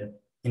looks good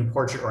in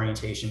portrait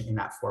orientation in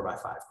that 4:5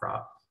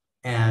 crop.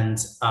 And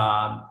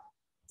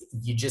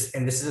you just,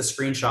 and this is a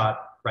screenshot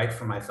right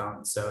from my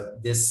phone. So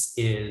this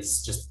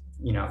is just,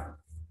 you know,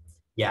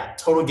 yeah,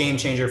 total game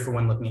changer for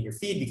when looking at your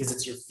feed, because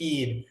it's your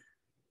feed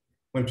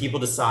when people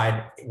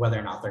decide whether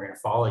or not they're going to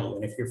follow you.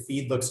 And if your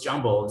feed looks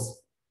jumbled,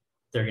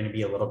 they're going to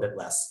be a little bit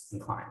less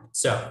inclined.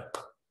 So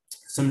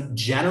some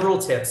general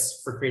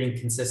tips for creating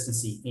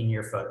consistency in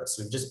your photos.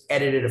 So we've just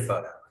edited a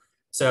photo.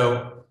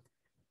 So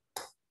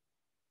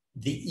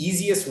the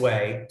easiest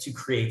way to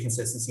create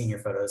consistency in your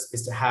photos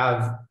is to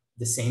have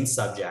the same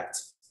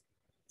subject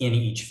in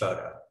each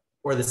photo,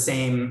 or the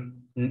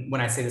same,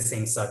 when I say the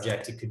same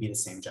subject, it could be the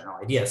same general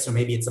idea. So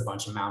maybe it's a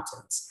bunch of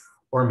mountains,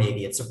 or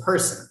maybe it's a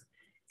person.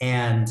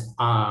 And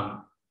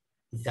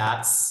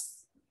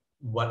that's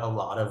what a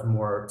lot of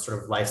more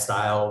sort of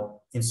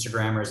lifestyle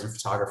Instagrammers and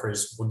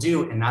photographers will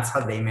do. And that's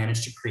how they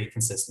manage to create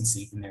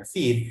consistency in their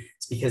feed.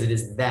 It's because it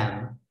is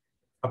them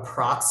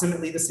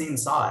approximately the same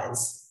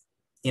size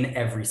in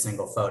every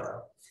single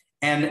photo.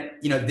 And,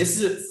 you know, this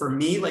is, for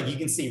me, like you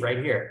can see right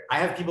here, I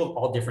have people of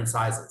all different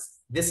sizes.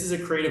 This is a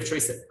creative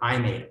choice that I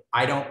made.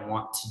 I don't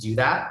want to do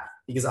that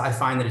because I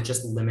find that it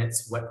just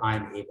limits what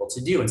I'm able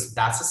to do. And so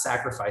that's a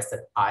sacrifice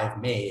that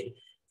I've made.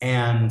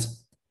 And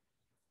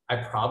I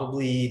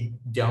probably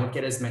don't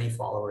get as many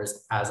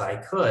followers as I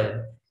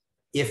could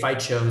if I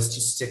chose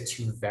to stick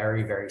to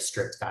very, very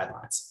strict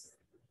guidelines.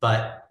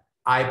 But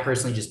I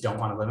personally just don't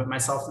want to limit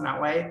myself in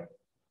that way.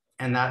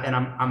 And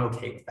I'm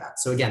okay with that.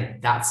 So again,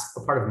 that's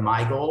a part of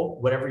my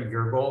goal. Whatever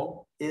your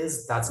goal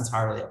is, that's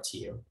entirely up to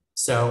you.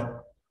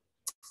 So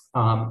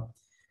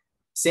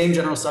same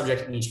general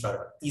subject in each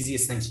photo,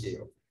 easiest thing to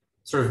do.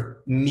 Sort of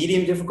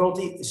medium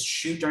difficulty is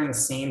shoot during the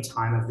same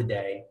time of the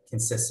day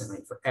consistently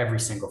for every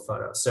single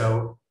photo.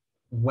 So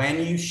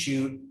when you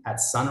shoot at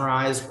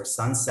sunrise or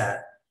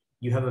sunset,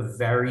 you have a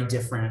very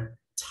different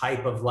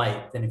type of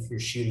light than if you're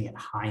shooting at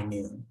high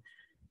noon.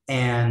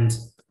 And,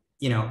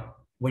 you know,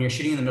 when you're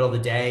shooting in the middle of the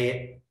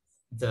day,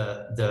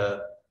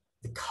 the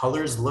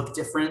colors look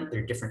different.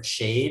 They're different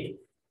shade.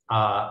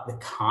 The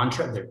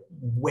contrast, they're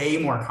way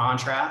more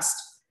contrast.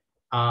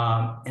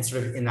 And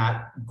sort of in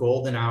that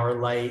golden hour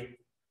light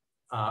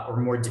or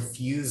more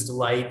diffused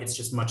light, it's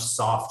just much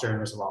softer and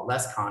there's a lot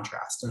less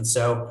contrast. And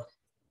so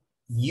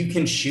you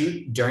can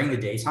shoot during the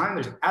daytime.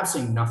 There's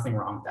absolutely nothing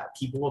wrong with that.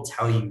 People will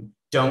tell you,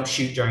 don't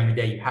shoot during the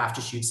day. You have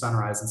to shoot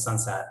sunrise and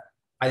sunset.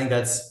 I think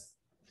that's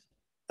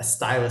a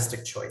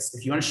stylistic choice.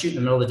 If you want to shoot in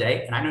the middle of the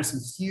day, and I know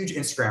some huge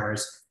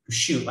Instagrammers who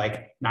shoot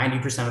like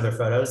 90% of their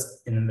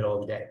photos in the middle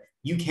of the day,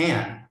 you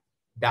can.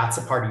 That's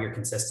a part of your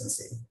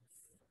consistency.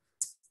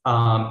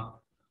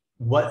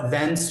 What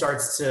then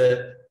starts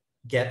to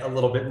get a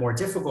little bit more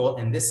difficult,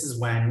 and this is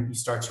when you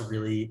start to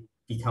really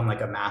become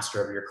like a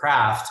master of your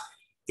craft,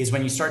 is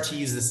when you start to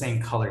use the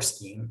same color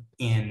scheme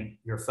in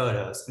your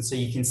photos. And so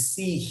you can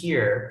see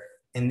here,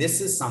 and this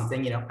is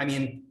something, you know, I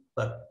mean,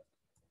 look,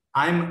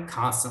 I'm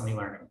constantly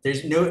learning.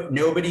 There's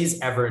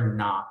nobody's ever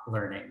not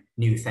learning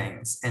new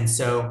things. And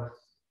so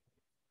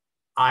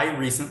I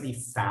recently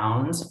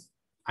found,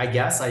 I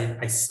guess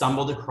I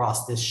stumbled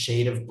across this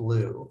shade of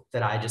blue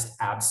that I just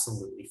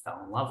absolutely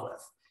fell in love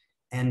with.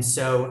 And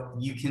so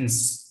you can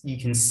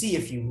see,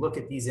 if you look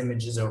at these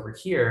images over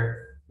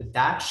here,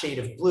 that shade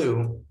of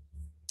blue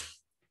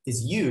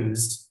is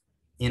used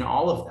in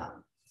all of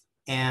them.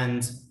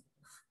 And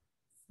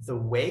the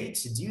way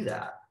to do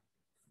that,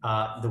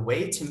 the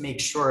way to make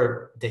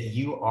sure that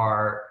you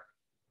are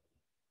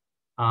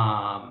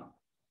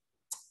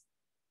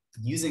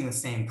using the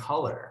same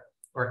color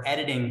or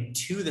editing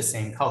to the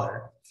same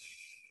color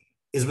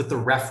is with the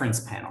reference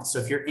panel. So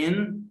if you're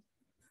in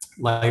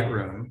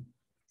Lightroom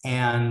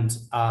and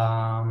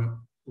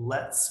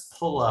let's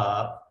pull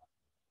up,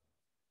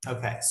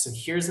 okay, so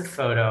here's a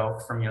photo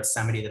from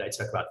Yosemite that I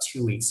took about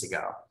 2 weeks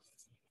ago.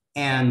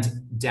 And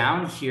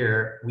down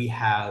here, we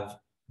have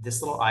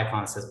this little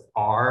icon that says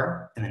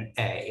R and then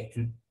A.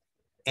 And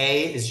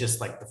A is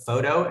just like the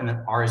photo, and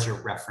then R is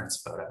your reference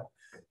photo.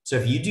 So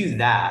if you do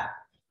that,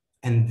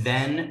 and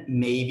then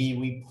maybe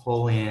we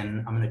pull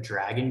in, I'm going to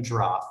drag and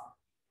drop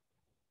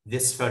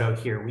this photo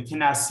here, we can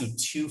now see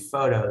two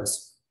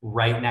photos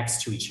right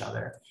next to each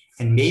other.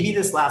 And maybe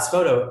this last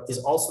photo is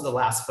also the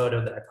last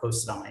photo that I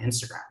posted on my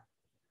Instagram.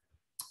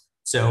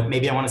 So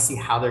maybe I want to see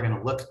how they're going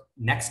to look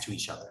next to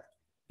each other.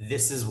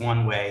 This is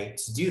one way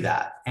to do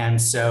that. And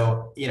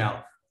so, you know,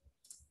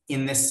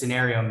 in this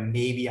scenario,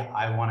 maybe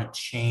I want to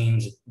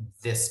change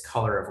this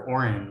color of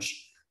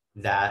orange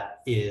that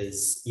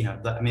is, you know,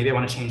 maybe I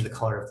want to change the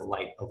color of the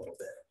light a little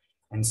bit.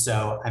 And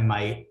so I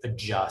might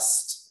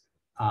adjust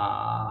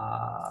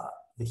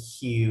the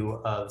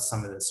hue of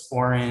some of this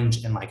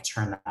orange and like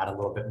turn that a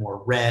little bit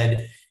more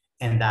red.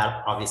 And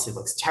that obviously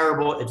looks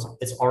terrible.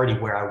 It's already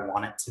where I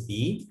want it to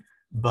be,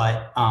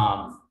 but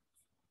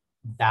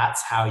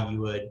that's how you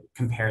would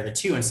compare the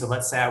two. And so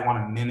let's say I want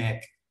to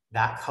mimic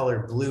that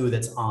color blue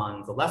that's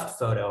on the left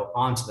photo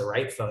onto the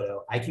right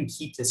photo. I can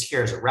keep this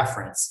here as a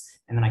reference,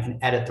 and then I can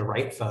edit the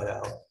right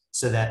photo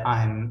so that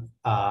I'm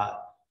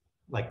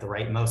like the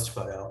rightmost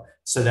photo,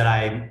 so that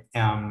I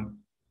am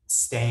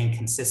staying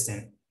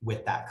consistent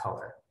with that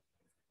color.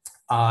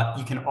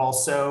 You can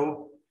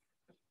also,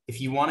 if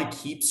you want to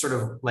keep sort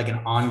of like an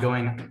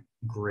ongoing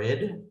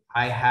grid,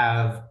 I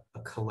have a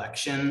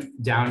collection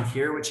down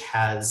here which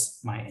has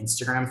my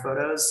Instagram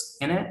photos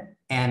in it.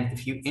 And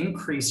if you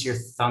increase your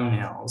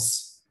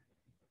thumbnails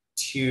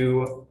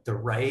to the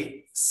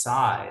right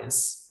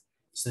size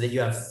so that you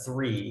have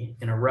 3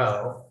 in a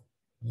row,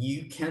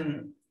 you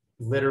can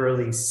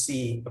literally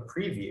see a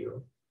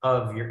preview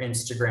of your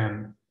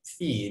Instagram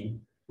feed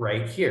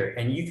right here.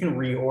 And you can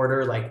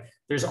reorder, like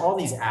there's all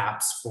these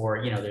apps for,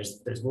 you know,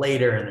 there's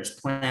Later and there's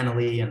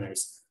Planoly and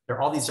there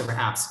are all these different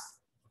apps.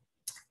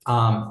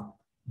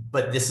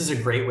 But this is a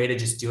great way to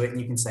just do it. And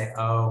you can say,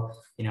 oh,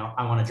 you know,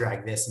 I want to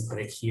drag this and put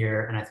it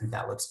here, and I think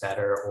that looks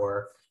better.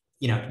 Or,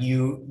 you know,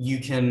 you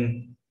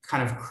can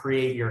kind of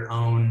create your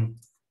own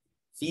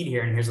feed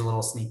here. And here's a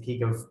little sneak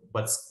peek of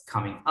what's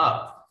coming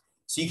up.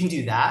 So you can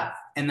do that.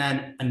 And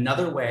then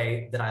another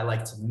way that I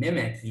like to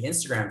mimic the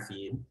Instagram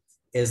feed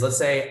is, let's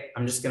say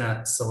I'm just going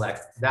to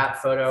select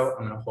that photo.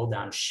 I'm going to hold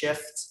down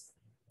Shift,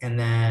 and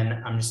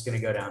then I'm just going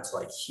to go down to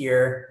like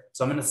here.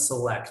 So I'm going to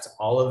select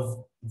all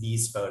of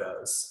these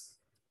photos.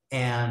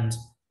 And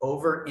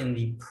over in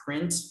the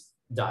print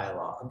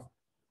dialog,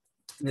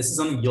 and this is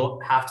something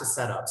you'll have to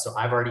set up. So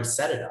I've already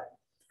set it up,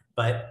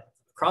 but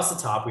across the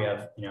top, we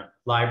have, you know,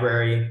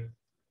 library,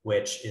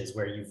 which is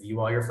where you view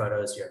all your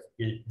photos. You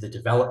have the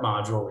develop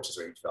module, which is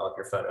where you develop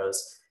your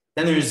photos.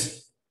 Then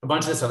there's a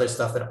bunch of this other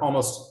stuff that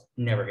almost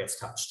never gets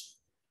touched.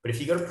 But if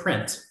you go to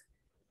print,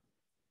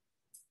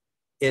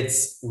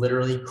 it's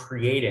literally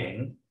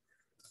creating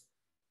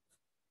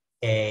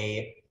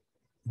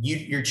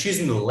you're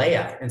choosing the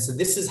layout. And so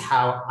this is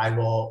how I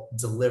will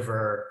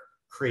deliver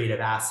creative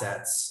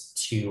assets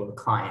to a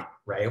client,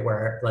 right?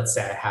 Where let's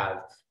say I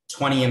have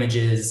 20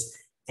 images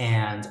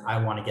and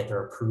I want to get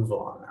their approval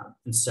on them.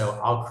 And so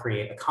I'll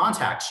create a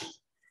contact sheet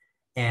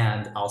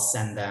and I'll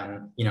send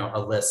them, you know,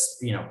 a list,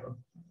 you know,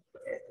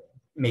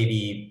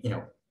 maybe, you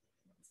know,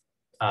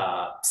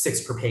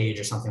 6 per page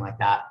or something like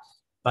that.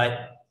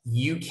 But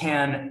you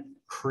can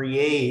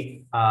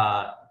create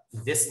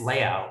this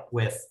layout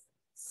with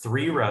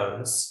 3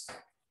 rows.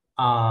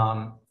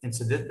 And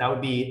so that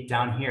would be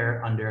down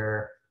here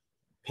under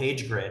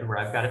page grid, where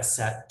I've got it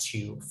set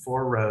to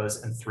 4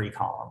 rows and 3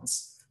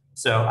 columns.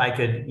 So I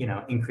could, you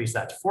know, increase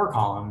that to 4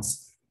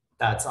 columns.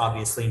 That's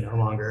obviously no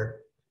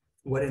longer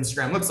what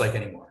Instagram looks like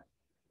anymore.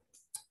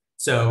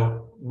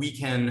 So we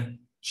can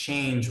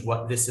change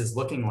what this is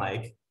looking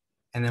like,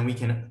 and then we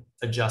can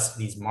adjust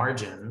these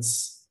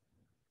margins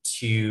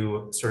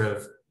to sort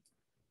of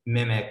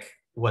mimic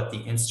what the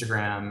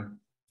Instagram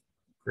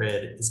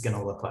grid is going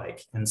to look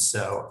like. And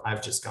so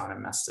I've just gone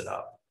and messed it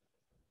up.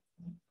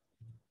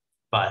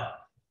 But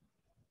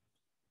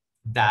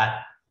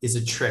that is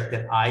a trick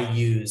that I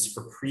use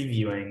for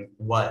previewing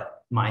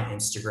what my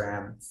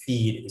Instagram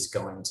feed is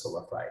going to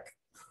look like.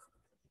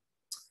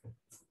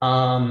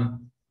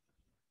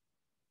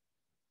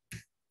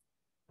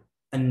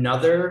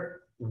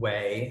 Another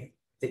way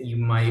that you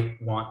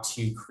might want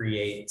to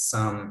create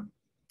some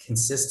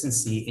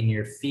consistency in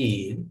your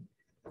feed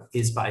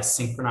is by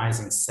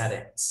synchronizing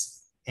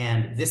settings.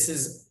 And this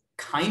is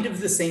kind of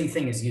the same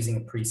thing as using a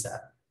preset.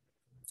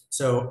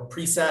 So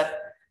preset,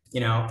 you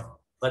know,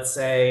 let's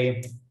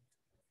say,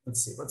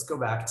 let's go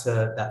back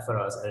to that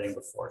photo I was editing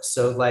before.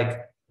 So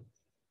like,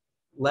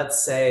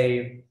 let's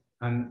say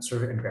I'm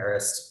sort of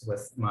embarrassed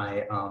with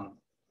my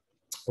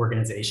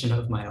organization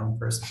of my own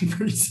personal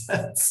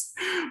presets,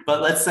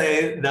 but let's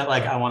say that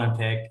like I want to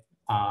pick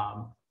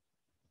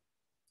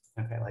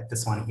Okay, like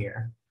this one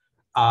here.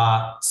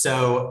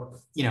 So,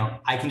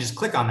 I can just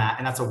click on that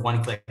and that's a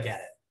one-click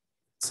edit.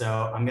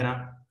 So I'm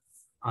gonna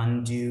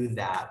undo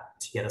that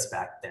to get us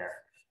back there.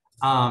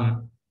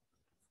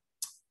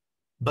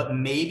 But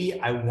maybe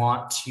I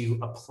want to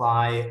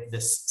apply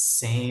the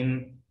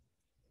same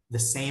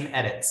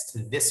edits to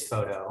this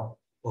photo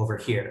over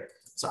here.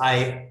 So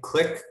I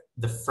click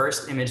the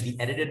first image, the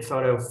edited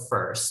photo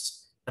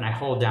first, then I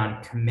hold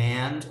down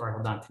Command or I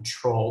hold down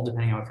Control,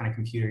 depending on what kind of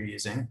computer you're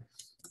using,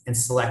 and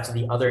select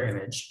the other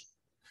image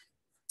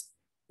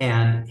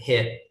and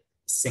hit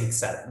Sync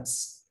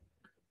Settings.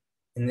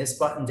 And this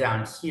button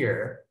down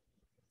here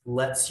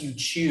lets you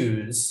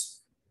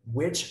choose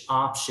which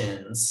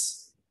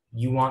options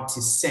you want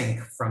to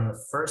sync from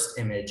the first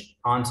image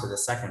onto the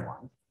second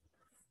one.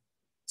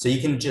 So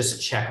you can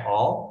just check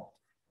all,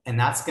 and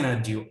that's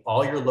gonna do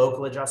all your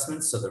local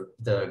adjustments. So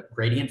the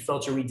gradient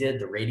filter we did,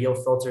 the radial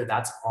filter,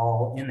 that's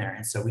all in there.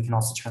 And so we can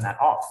also turn that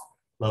off,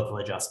 local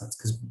adjustments,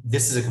 because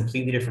this is a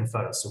completely different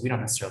photo. So we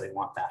don't necessarily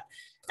want that.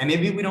 And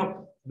maybe we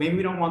don't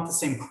want the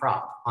same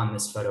crop on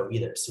this photo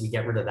either. So we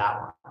get rid of that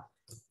one.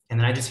 And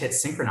then I just hit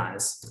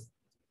synchronize.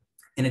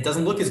 And it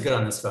doesn't look as good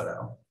on this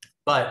photo,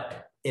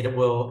 but it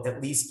will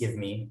at least give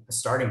me a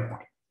starting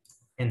point.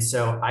 And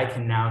so I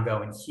can now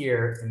go in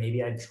here and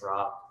maybe I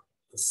drop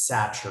the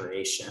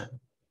saturation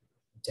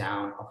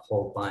down a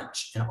whole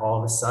bunch. And all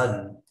of a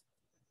sudden,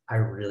 I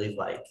really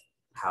like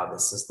how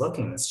this is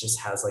looking. This just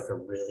has like a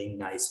really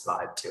nice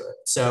vibe to it.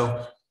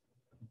 So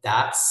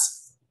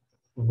that's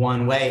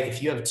one way.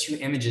 If you have two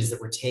images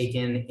that were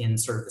taken in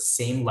sort of the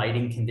same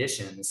lighting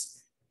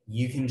conditions,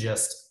 you can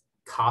just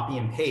copy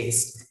and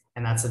paste.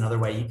 And that's another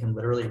way. You can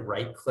literally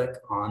right click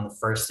on the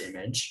first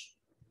image,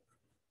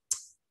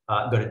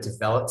 go to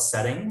develop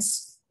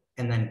settings,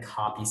 and then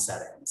copy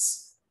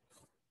settings.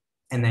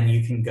 And then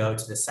you can go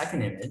to the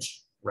second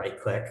image, right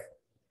click,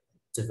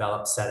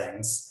 develop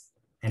settings,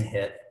 and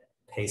hit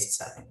paste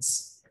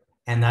settings.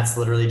 And that's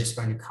literally just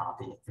going to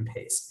copy and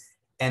paste.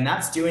 And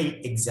that's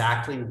doing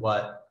exactly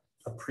what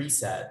a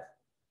preset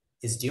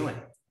is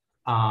doing.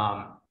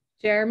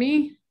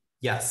 Jeremy?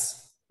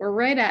 Yes. We're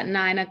right at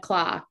 9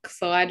 o'clock.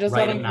 So I just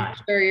want to make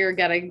sure you're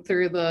getting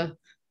through the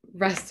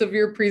rest of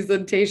your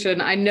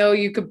presentation. I know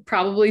you could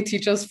probably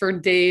teach us for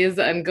days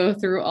and go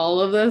through all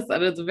of this,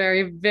 and it's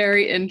very,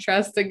 very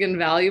interesting and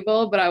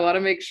valuable, but I want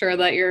to make sure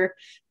that you're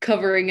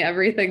covering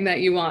everything that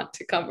you want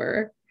to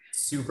cover.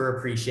 Super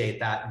appreciate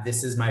that.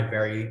 This is my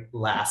very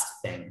last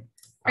thing.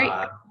 Great.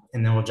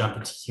 And then we'll jump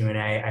into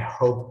Q&A. I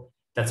hope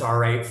that's all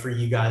right for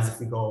you guys if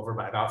we go over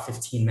by about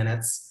 15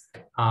 minutes.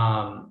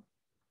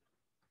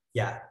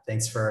 Yeah,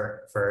 thanks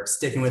for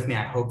sticking with me.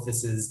 I hope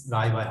this is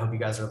valuable. I hope you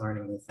guys are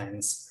learning new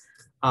things.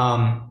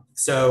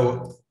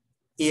 So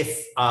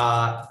if,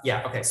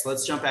 okay, so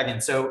let's jump back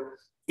in. So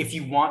if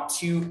you want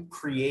to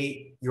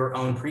create your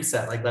own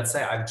preset, like let's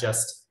say I've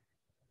just,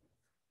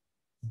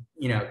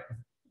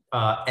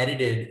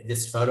 edited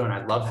this photo and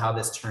I love how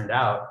this turned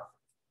out,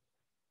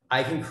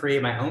 I can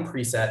create my own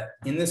preset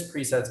in this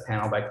presets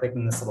panel by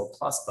clicking this little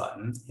plus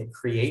button, hit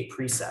create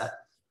preset.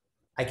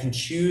 I can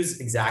choose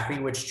exactly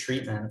which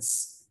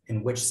treatments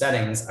and which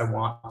settings I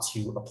want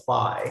to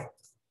apply.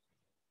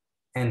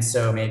 And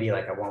so maybe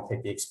like I won't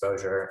pick the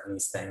exposure and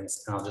these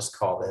things, and I'll just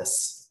call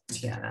this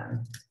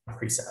TNN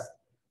preset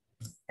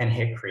and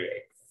hit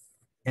create.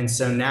 And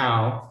so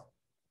now,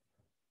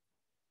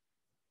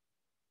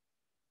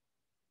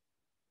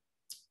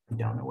 I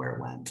don't know where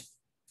it went.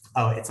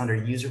 Oh, it's under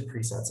user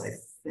presets, I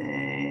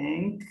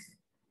think.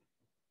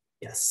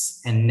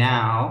 Yes, and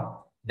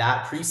now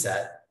that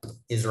preset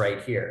is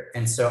right here.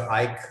 And so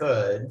I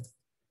could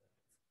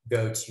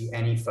go to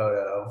any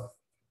photo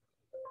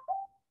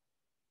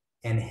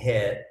and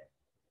hit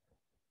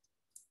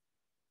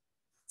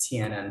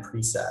TNN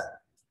preset.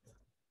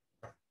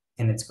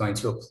 And it's going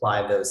to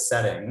apply those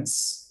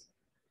settings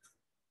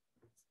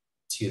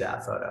to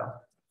that photo.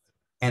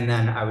 And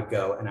then I would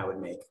go and I would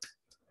make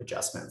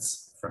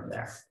adjustments from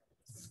there.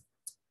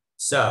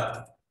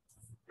 So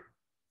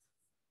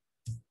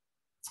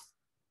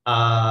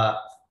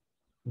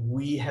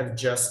we have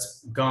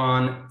just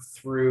gone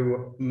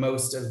through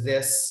most of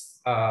this.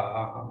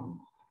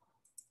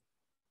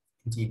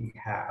 Indeed we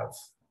have.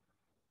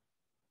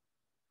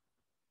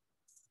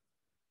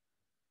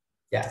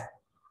 Yeah.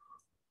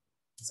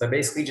 So I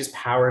basically just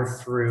powered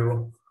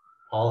through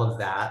all of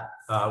that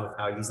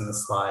without using the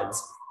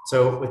slides.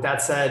 So with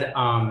that said,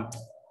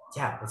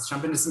 yeah, let's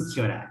jump into some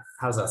Q&A.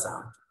 How's that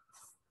sound?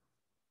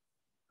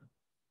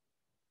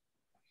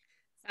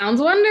 Sounds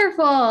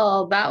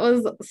wonderful. That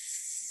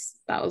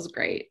was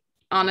great.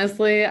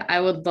 Honestly, I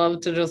would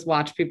love to just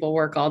watch people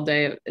work all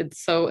day.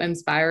 It's so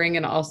inspiring.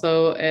 And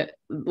also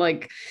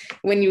like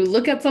when you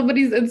look at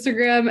somebody's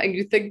Instagram and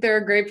you think they're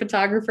a great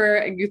photographer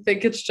and you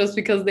think it's just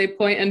because they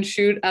point and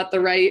shoot at the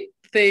right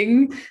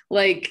thing,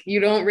 like you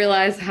don't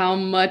realize how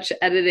much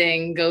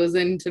editing goes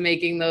into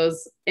making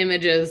those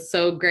images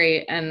so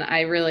great. And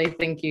I really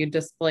think you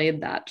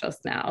displayed that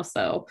just now.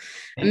 So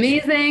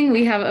amazing.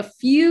 We have a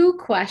few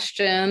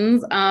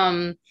questions.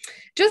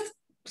 Just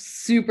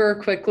super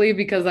quickly,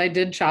 because I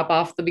did chop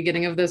off the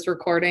beginning of this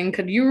recording,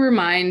 could you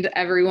remind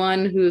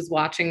everyone who's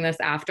watching this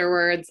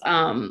afterwards,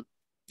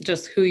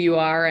 just who you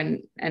are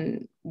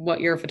and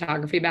what your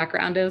photography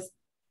background is?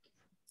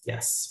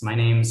 Yes, my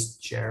name's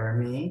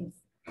Jeremy.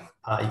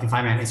 You can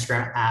find me on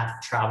Instagram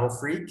at Travel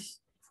Freak.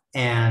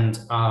 And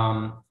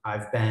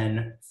I've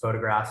been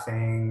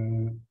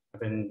photographing, I've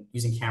been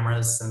using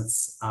cameras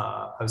since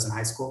I was in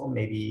high school,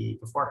 maybe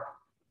before.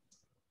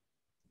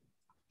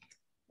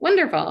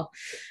 Wonderful.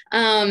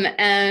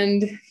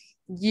 And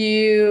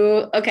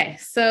okay,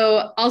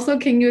 so also,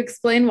 can you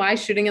explain why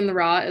shooting in the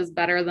RAW is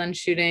better than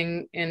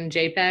shooting in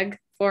JPEG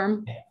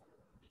form?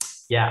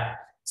 Yeah,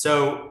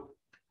 so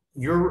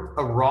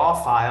a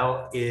RAW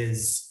file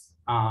is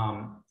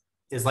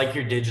like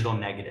your digital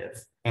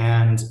negative.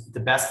 And the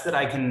best that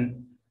I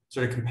can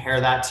sort of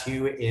compare that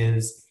to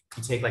is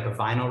you take like a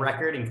vinyl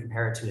record and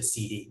compare it to a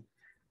CD,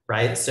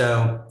 right?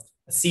 So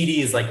a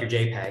CD is like your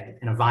JPEG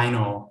and a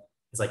vinyl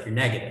is like your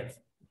negative.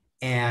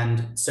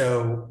 And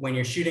so when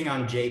you're shooting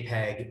on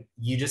JPEG,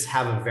 you just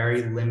have a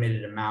very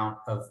limited amount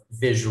of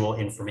visual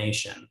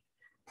information.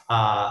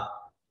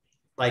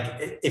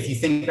 Like if you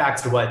think back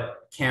to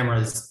what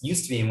cameras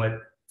used to be and what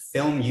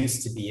film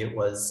used to be, it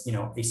was,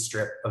 a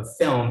strip of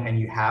film and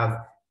you have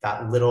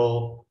that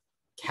little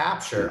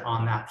capture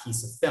on that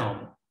piece of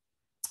film.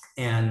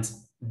 And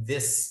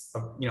this,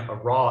 a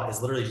RAW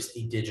is literally just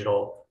a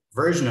digital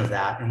version of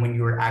that. And when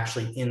you were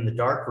actually in the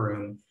dark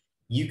room,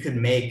 you could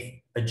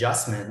make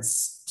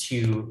adjustments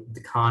to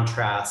the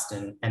contrast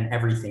and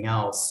everything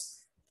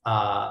else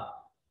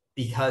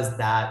because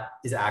that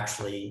is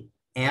actually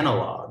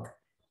analog,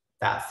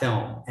 that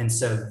film. And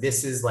so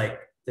this is like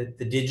the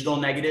digital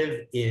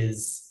negative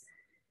is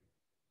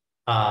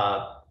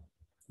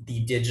the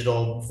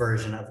digital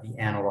version of the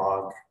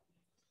analog,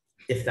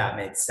 if that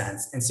makes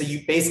sense. And so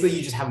you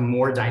just have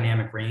more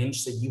dynamic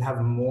range. So you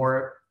have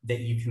more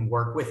that you can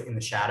work with in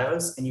the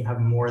shadows and you have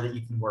more that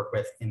you can work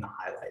with in the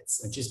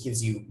highlights. It just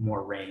gives you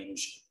more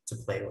range to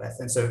play with.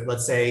 And so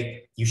let's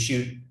say you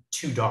shoot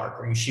too dark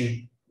or you shoot,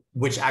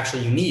 which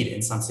actually you need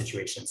in some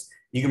situations.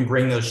 You can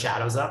bring those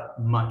shadows up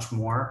much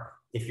more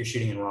if you're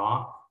shooting in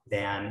RAW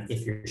than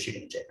if you're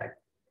shooting in JPEG.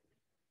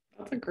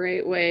 That's a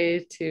great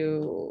way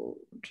to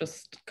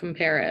just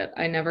compare it.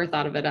 I never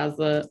thought of it as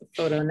a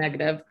photo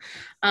negative.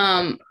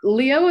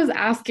 Leo is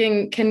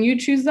asking, can you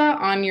choose that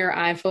on your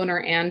iPhone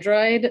or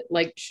Android,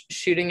 like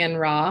shooting in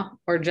RAW,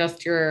 or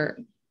just your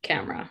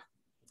camera?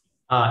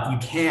 You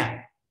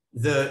can.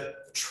 The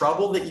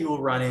trouble that you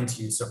will run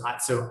into, so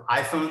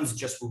iPhones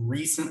just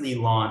recently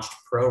launched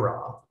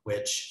ProRAW,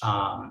 which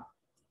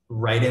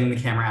right in the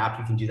camera app,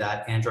 you can do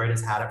that. Android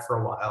has had it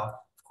for a while.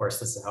 Of course,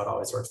 this is how it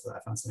always works with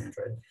iPhones and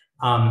Android.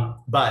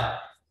 But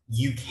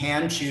you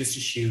can choose to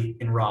shoot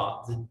in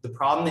RAW. The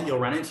problem that you'll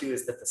run into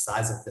is that the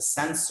size of the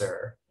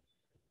sensor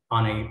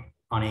on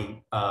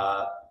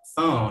a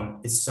phone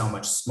is so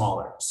much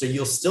smaller. So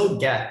you'll still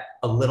get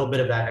a little bit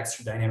of that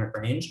extra dynamic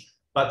range,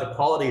 but the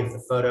quality of the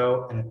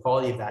photo and the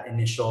quality of that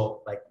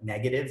initial like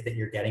negative that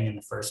you're getting in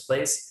the first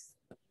place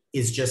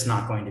is just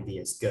not going to be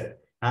as good.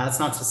 Now, that's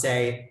not to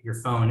say your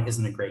phone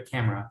isn't a great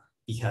camera,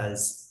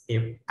 because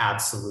it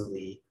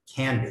absolutely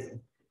can be,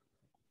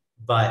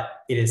 but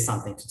it is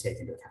something to take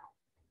into account.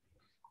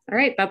 All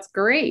right, that's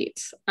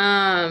great.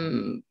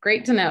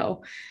 Great to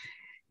know.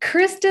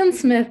 Kristen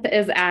Smith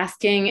is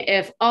asking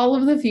if all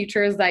of the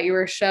features that you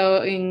were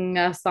showing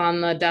us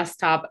on the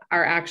desktop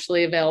are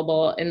actually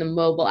available in the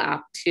mobile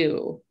app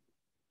too.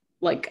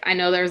 Like, I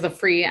know there's a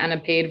free and a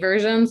paid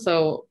version.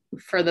 So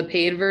for the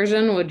paid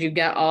version, would you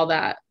get all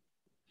that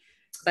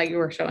you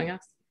were showing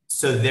us?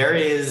 So there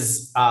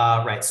is,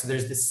 right. So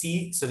there's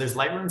there's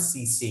Lightroom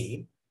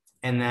CC,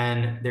 and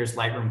then there's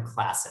Lightroom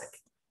Classic.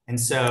 And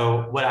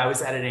so what I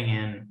was editing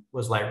in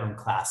was Lightroom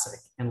Classic,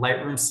 and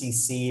Lightroom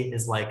CC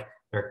is like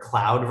their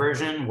cloud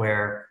version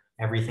where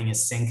everything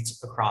is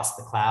synced across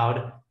the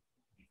cloud.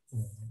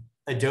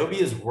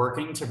 Adobe is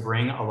working to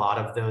bring a lot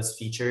of those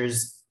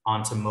features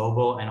onto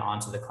mobile and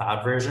onto the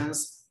cloud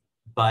versions,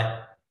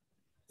 but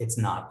it's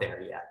not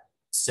there yet.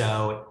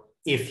 So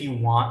if you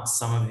want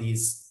some of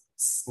these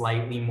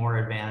slightly more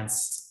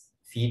advanced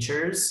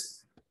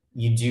features,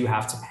 you do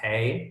have to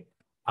pay.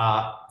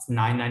 It's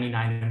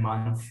 $9.99 a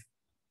month.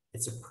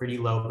 It's a pretty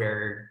low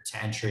barrier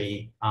to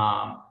entry.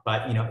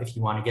 But if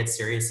you want to get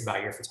serious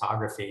about your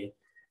photography,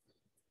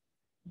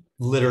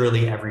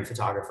 literally every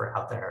photographer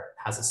out there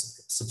has a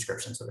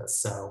subscription to this.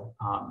 So,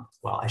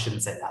 well, I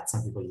shouldn't say that.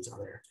 Some people use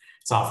other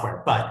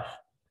software, but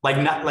like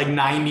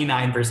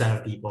 99%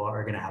 of people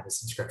are going to have a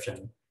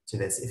subscription to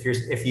this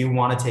if you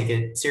want to take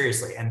it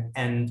seriously.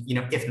 And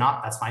if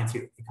not, that's fine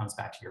too. It comes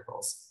back to your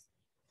goals.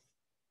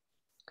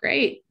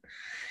 Great.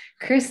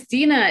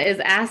 Christina is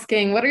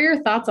asking, what are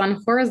your thoughts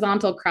on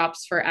horizontal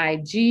crops for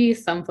IG?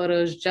 Some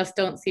photos just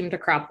don't seem to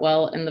crop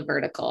well in the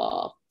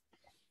vertical.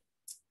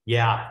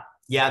 Yeah,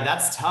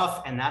 that's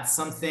tough. And that's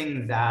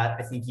something that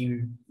I think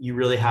you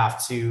really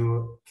have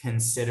to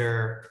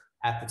consider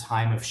at the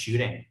time of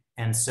shooting.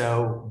 And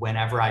so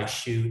whenever I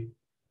shoot,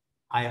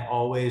 I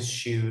always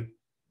shoot,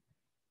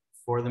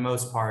 for the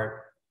most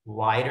part,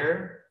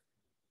 wider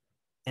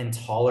and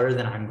taller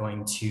than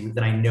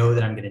than I know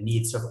that I'm going to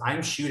need. So if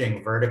I'm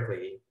shooting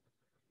vertically,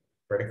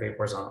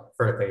 horizontal,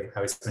 vertically, I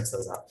always mix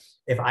those up.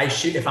 If I'm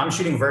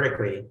shooting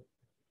vertically,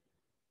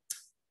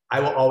 I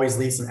will always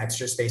leave some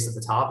extra space at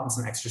the top and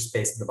some extra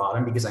space at the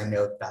bottom, because I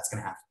know that's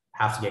going to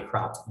have to get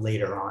cropped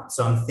later on.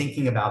 So I'm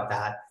thinking about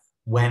that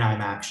when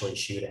I'm actually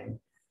shooting.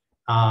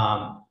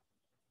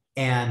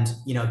 And,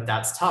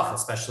 that's tough,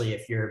 especially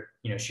if you're,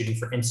 shooting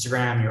for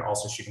Instagram, you're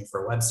also shooting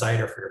for a website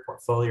or for your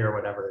portfolio or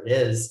whatever it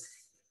is.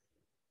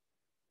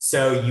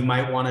 So you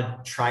might want to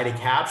try to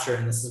capture,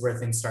 and this is where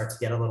things start to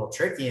get a little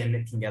tricky and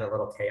it can get a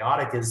little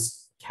chaotic,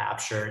 is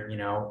capture,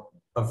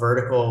 a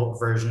vertical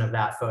version of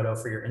that photo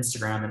for your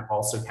Instagram, and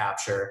also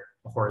capture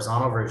a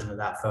horizontal version of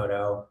that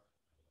photo,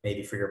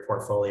 maybe for your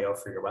portfolio,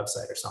 for your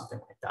website or something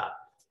like that.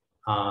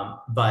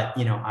 But,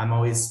 I'm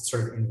always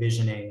sort of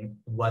envisioning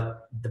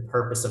what the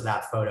purpose of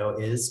that photo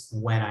is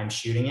when I'm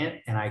shooting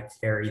it. And I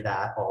carry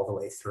that all the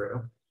way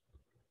through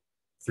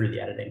the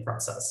editing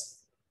process.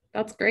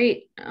 That's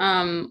great.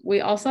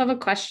 We also have a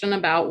question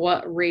about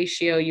what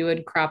ratio you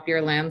would crop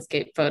your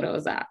landscape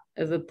photos at.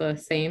 Is it the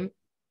same?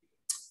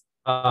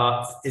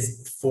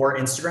 Is for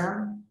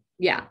Instagram?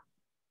 Yeah.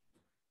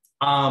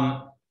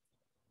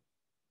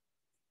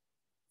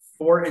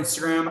 For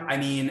Instagram, I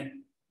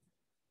mean,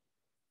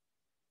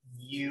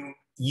 you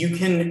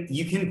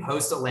can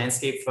post a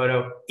landscape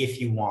photo if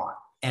you want,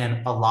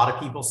 and a lot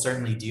of people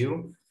certainly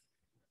do.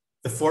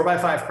 The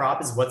 4:5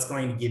 crop is what's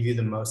going to give you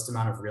the most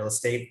amount of real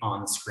estate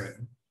on the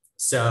screen.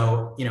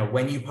 So,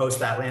 when you post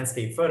that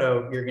landscape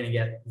photo, you're going to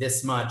get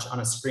this much on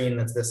a screen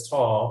that's this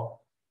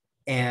tall.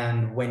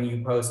 And when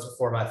you post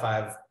a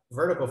 4:5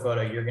 vertical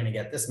photo, you're going to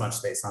get this much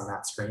space on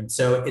that screen.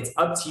 So it's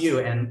up to you.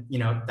 And,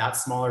 that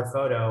smaller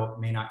photo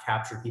may not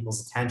capture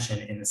people's attention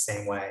in the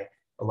same way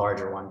a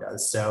larger one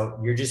does. So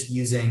you're just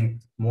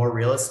using more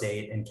real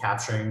estate and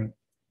capturing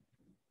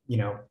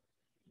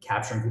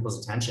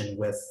people's attention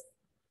with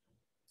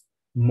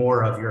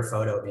more of your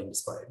photo being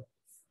displayed.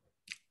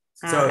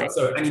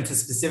 So I mean, to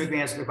specifically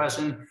answer the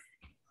question,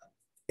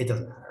 it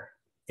doesn't matter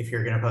if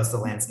you're going to post a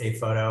landscape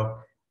photo.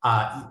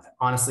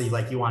 Honestly,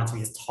 like, you want it to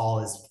be as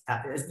tall as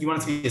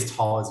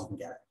you can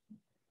get it.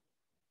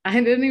 I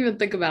didn't even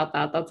think about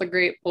that. That's a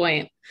great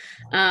point.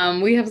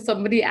 We have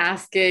somebody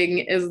asking,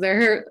 is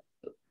there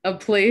a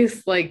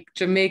place like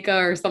Jamaica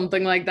or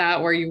something like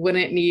that where you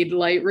wouldn't need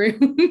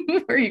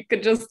Lightroom, where you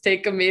could just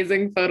take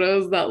amazing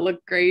photos that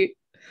look great?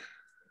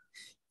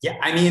 Yeah,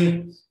 I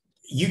mean,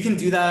 you can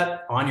do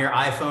that on your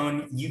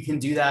iPhone. You can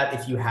do that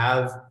if you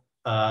have,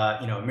 a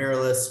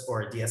mirrorless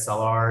or a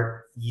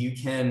DSLR. You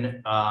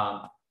can,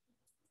 at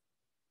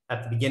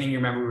the beginning, you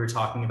remember we were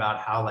talking about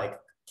how, like,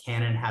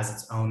 Canon has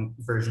its own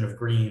version of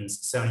greens,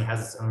 Sony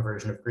has its own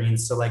version of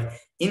greens. So, like,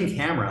 in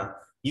camera,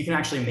 you can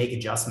actually make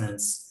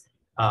adjustments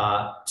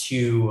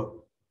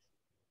to,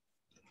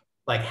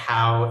 like,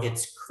 how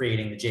it's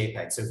creating the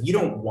JPEG. So if you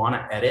don't want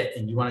to edit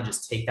and you want to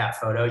just take that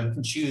photo, you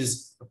can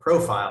choose a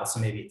profile. So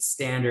maybe it's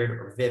standard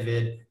or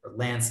vivid or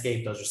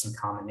landscape. Those are some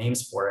common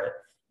names for it.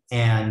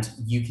 And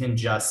you can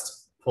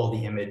just pull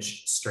the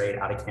image straight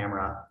out of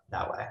camera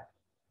that way.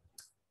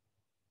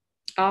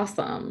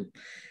 Awesome.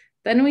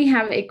 Then we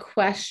have a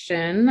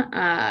question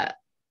that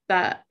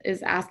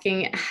is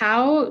asking,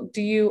 how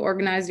do you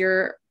organize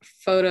your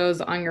photos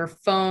on your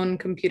phone,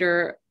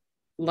 computer,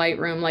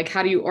 Lightroom? Like,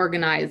 how do you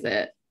organize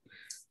it?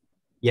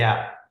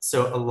 Yeah,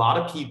 so a lot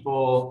of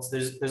people,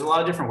 there's a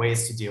lot of different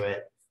ways to do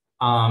it.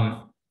 I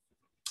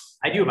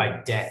do it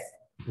by day,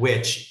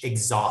 which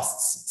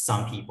exhausts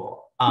some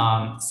people.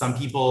 Some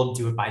people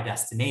do it by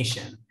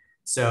destination.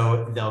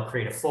 So they'll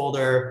create a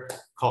folder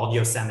called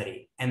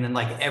Yosemite. And then,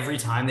 like, every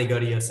time they go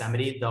to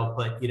Yosemite, they'll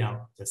put,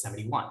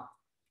 Yosemite 1,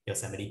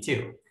 Yosemite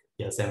 2,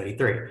 Yosemite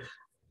 3.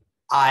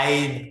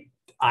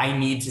 I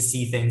need to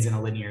see things in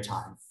a linear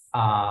time.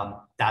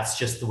 That's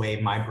just the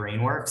way my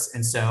brain works.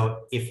 And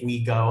so if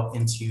we go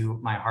into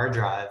my hard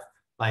drive,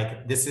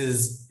 like, this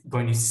is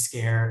going to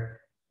scare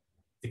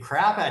the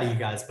crap out of you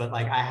guys, but,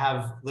 like, I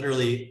have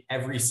literally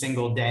every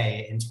single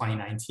day in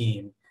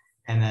 2019,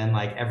 and then,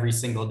 like, every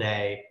single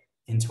day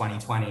in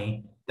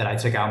 2020 that I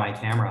took out my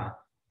camera,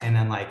 and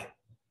then, like,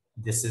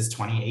 this is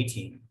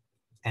 2018.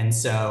 And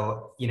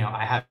so,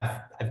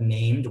 I've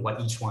named what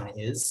each one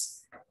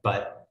is,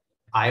 but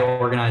I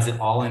organize it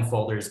all in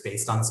folders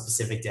based on the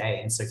specific day.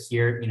 And so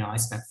here, I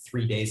spent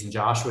 3 days in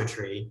Joshua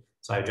Tree.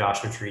 So I have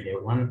Joshua Tree day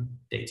 1,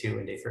 day 2,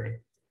 and day 3.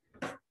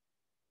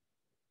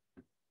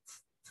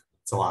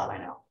 It's a lot, I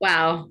know.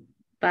 Wow,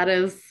 that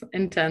is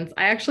intense.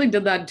 I actually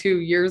did that 2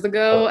 years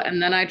ago,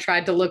 and then I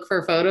tried to look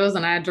for photos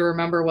and I had to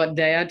remember what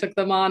day I took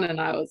them on, and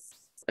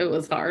it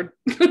was hard.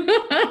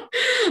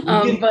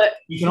 But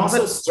you can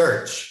also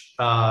search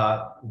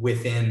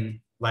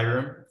within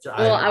Lightroom.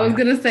 Well, I was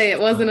gonna say it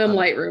wasn't in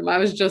Lightroom. I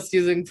was just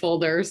using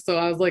folders, so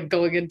I was like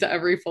going into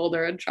every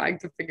folder and trying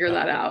to figure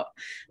that out.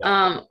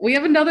 We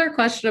have another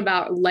question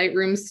about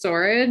Lightroom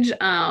storage.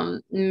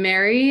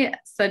 Mary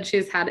said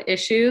she's had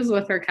issues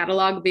with her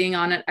catalog being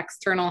on an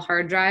external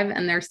hard drive,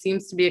 and there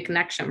seems to be a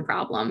connection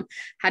problem.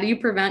 How do you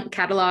prevent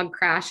catalog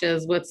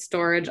crashes with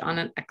storage on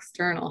an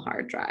external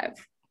hard drive?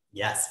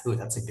 Yes, ooh,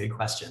 that's a good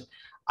question.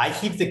 I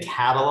keep the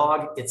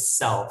catalog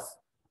itself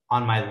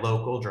on my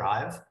local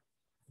drive,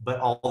 but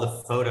all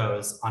the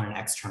photos on an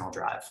external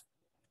drive.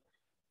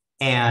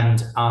 And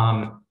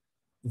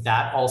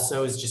that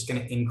also is just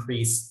going to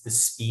increase the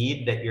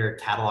speed that your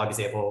catalog is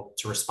able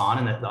to respond,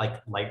 and that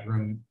like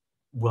Lightroom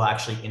will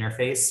actually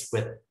interface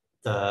with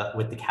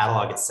the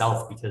catalog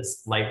itself,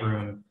 because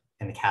Lightroom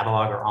and the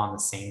catalog are on the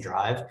same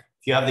drive.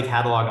 If you have the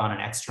catalog on an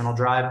external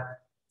drive,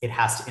 it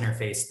has to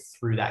interface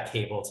through that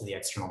cable to the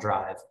external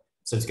drive.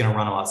 So it's going to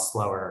run a lot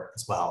slower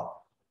as well.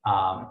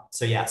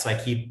 So yeah, so I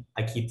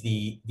keep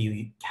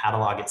the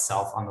catalog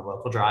itself on the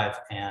local drive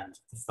and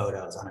the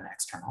photos on an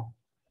external.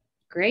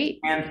 Great.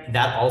 And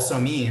that also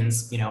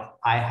means, you know,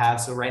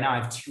 so right now I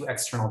have 2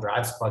 external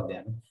drives plugged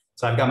in.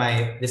 So I've got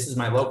this is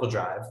my local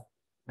drive,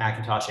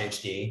 Macintosh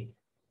HD.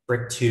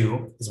 Brick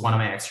 2 is one of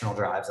my external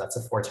drives. That's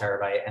a 4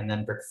 terabyte. And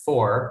then brick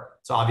 4.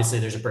 So obviously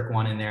there's a brick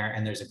 1 in there,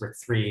 and there's a brick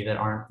 3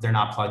 they're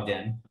not plugged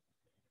in.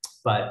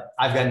 But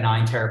I've got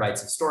 9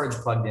 terabytes of storage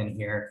plugged in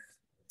here.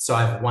 So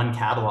I have one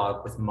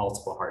catalog with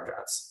multiple hard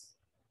drives.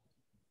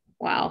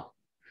 Wow.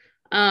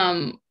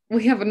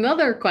 We have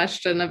another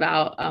question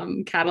about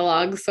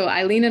catalogs. So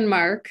Eileen and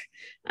Mark,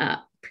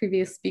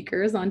 previous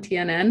speakers on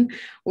TNN,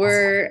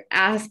 were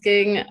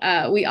asking,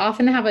 we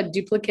often have a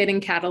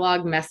duplicating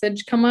catalog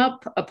message come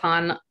up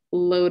upon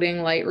loading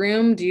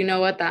Lightroom. Do you know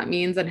what that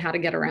means and how to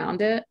get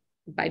around it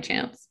by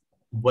chance?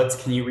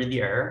 Can you read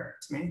the error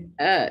to me?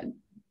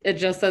 It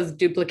just says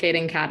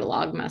duplicating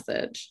catalog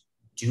message.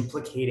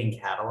 Duplicating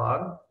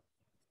catalog?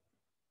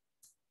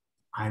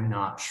 I'm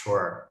not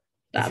sure.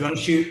 If you want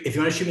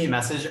to shoot me a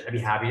message, I'd be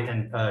happy,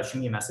 and shoot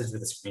me a message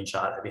with a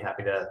screenshot. I'd be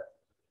happy to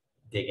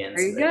dig in.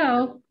 There you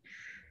go.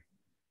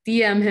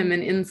 DM him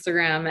in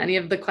Instagram, any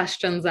of the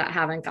questions that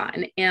haven't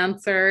gotten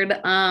answered.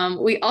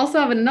 We also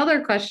have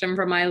another question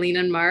from Eileen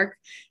and Mark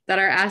that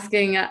are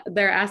asking,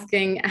 they're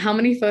asking, how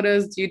many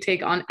photos do you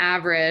take on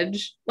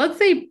average? Let's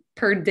say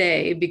per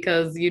day,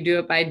 because you do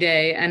it by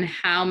day, and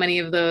how many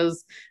of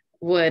those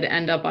would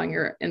end up on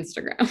your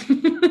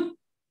Instagram?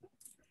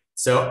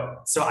 So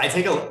I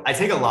take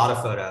a lot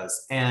of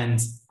photos, and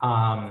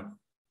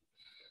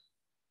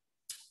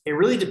it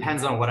really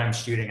depends on what I'm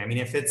shooting. I mean,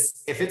 if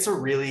it's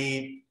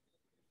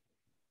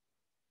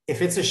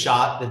a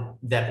shot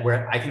that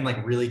where I can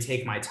like really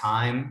take my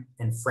time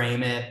and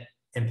frame it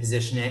and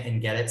position it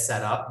and get it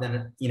set up,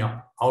 then, you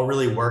know, I'll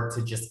really work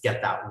to just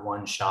get that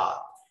one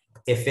shot.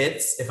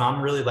 If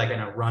I'm really like in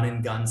a run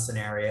and gun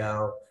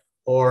scenario,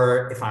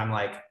 or if I'm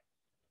like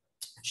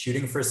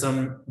shooting for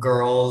some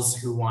girls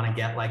who want to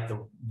get like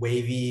the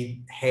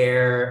wavy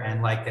hair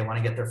and like they want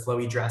to get their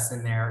flowy dress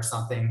in there or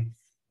something,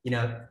 you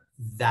know,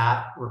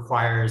 that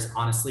requires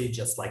honestly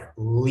just like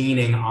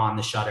leaning on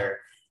the shutter.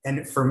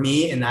 And for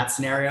me in that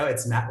scenario,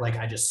 it's not like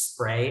I just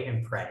spray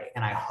and pray.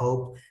 And I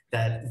hope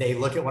that they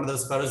look at one of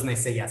those photos and they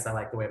say, yes, I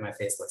like the way my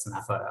face looks in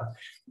that photo.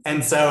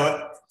 And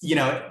so, you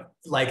know,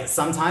 like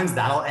sometimes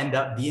that'll end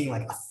up being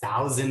like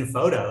 1,000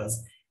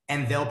 photos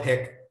and they'll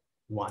pick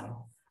one.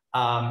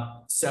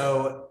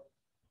 So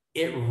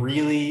it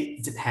really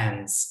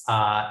depends.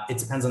 It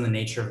depends on the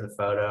nature of the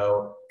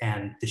photo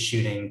and the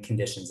shooting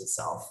conditions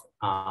itself.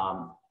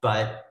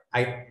 But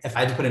if I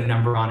had to put a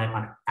number on it,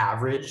 on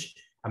average,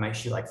 I might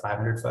shoot like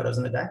 500 photos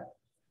in a day.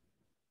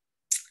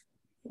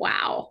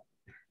 Wow.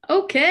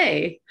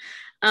 Okay.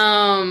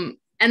 And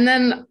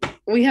then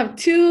we have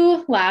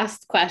 2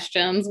 last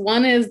questions.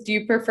 One is, do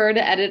you prefer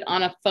to edit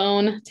on a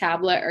phone,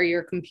 tablet, or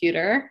your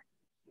computer?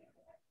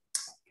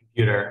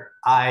 Computer.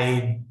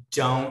 I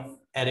don't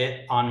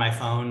edit on my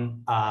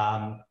phone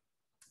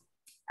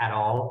at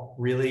all,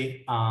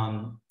 really.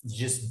 You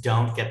just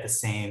don't get the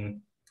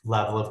same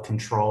level of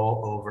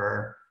control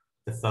over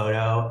the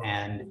photo.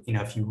 And, you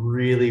know, if you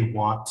really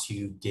want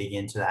to dig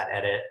into that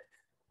edit,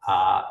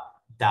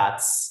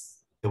 that's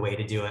the way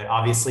to do it.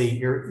 Obviously,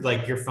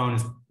 your phone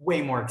is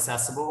way more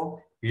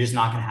accessible. You're just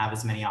not going to have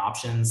as many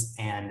options.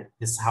 And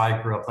this is how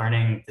I grew up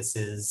learning. This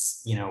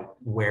is, you know,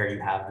 where you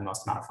have the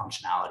most amount of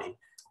functionality.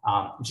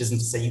 Which isn't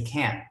to say you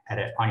can't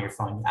edit on your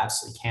phone. You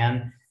absolutely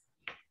can.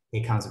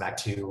 It comes back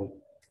to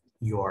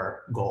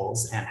your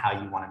goals and how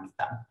you want to meet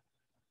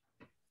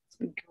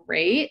them.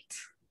 Great.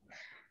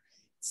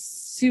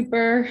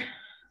 Super.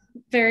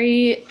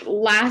 Very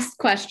last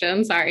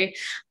question. Sorry.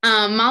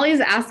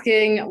 Molly's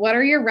asking, what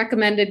are your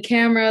recommended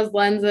cameras,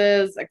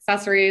 lenses,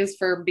 accessories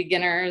for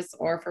beginners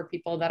or for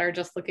people that are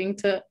just looking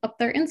to up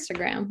their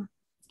Instagram?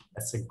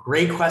 That's a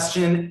great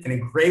question and a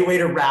great way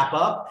to wrap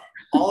up.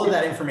 All of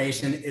that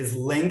information is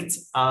linked.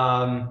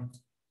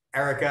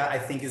 Erica, I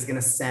think, is going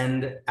to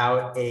send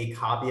out a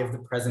copy of the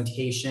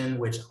presentation,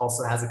 which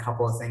also has a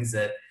couple of things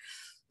that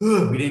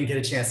we didn't get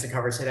a chance to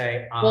cover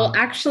today. Well,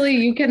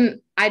 actually,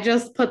 I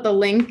just put the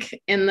link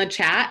in the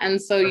chat.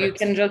 And so you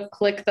can just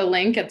click the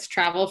link. It's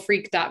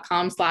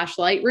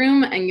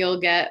travelfreak.com/Lightroom, and you'll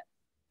get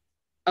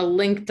a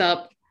linked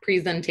up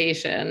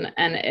presentation,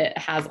 and it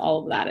has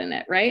all of that in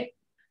it, right?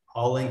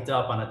 All linked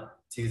up on a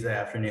Tuesday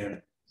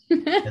afternoon.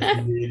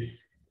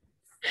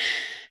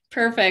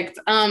 Perfect.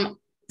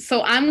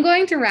 So I'm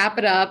going to wrap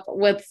it up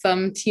with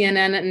some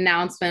TNN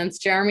announcements.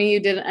 Jeremy, you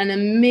did an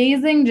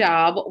amazing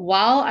job.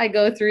 While I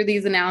go through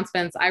these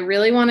announcements, I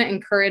really want to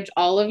encourage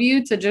all of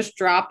you to just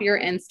drop your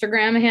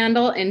Instagram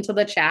handle into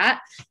the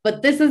chat.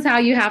 But this is how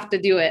you have to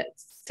do it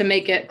to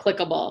make it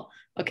clickable.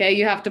 Okay,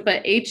 you have to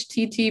put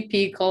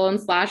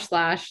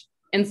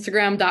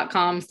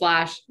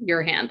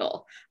http://instagram.com/your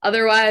handle.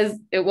 Otherwise,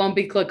 it won't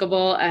be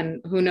clickable,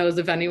 and who knows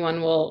if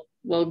anyone will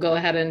go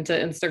ahead into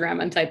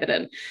Instagram and type it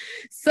in.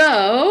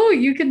 So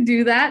you can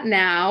do that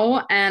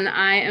now. And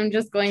I am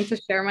just going to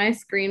share my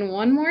screen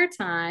one more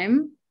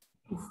time.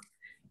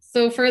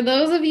 So for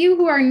those of you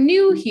who are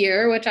new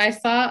here, which I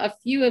saw a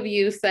few of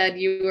you said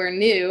you were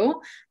new,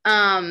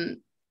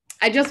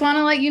 I just want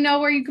to let you know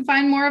where you can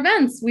find more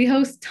events. We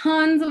host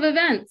tons of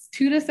events,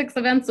 2 to 6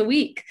 events a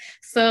week.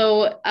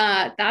 So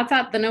that's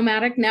at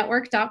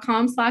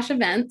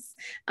thenomadicnetwork.com/events.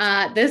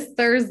 This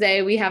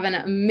Thursday, we have an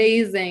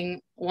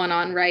amazing one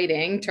on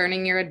writing,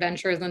 turning your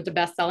adventures into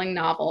best-selling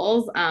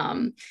novels.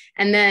 And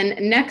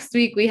then next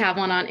week, we have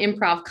one on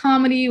improv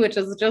comedy, which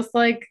is just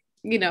like,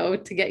 you know,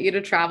 to get you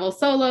to travel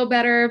solo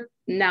better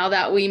now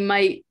that we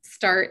might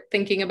start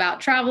thinking about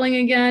traveling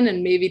again,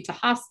 and maybe to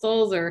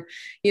hostels, or,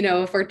 you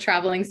know, if we're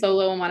traveling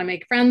solo and want to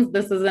make friends,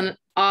 this is an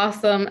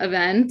awesome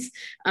event.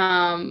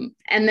 And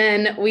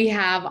then we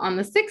have on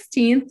the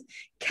 16th,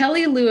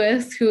 Kelly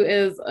Lewis, who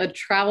is a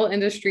travel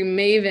industry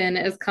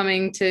maven, is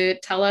coming to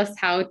tell us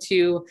how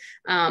to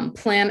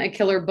plan a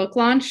killer book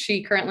launch.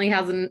 She currently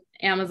has an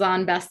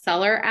Amazon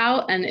bestseller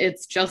out, and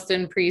it's just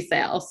in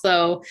pre-sale.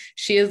 So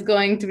she is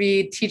going to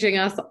be teaching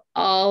us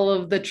all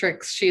of the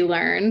tricks she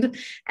learned.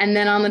 And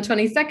then on the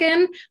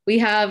 22nd, we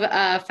have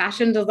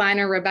fashion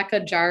designer Rebecca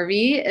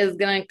Jarvie is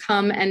going to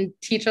come and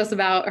teach us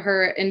about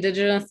her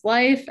Indigenous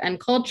life and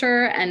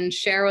culture and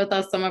share with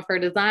us some of her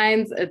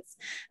designs. It's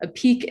a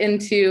peek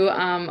into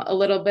a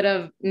little bit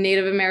of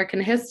Native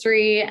American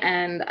history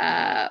and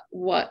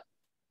what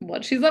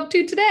she's up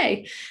to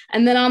today.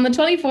 And then on the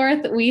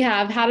 24th, we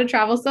have how to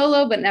travel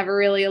solo, but never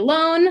really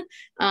alone.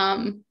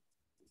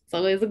 It's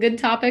always a good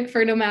topic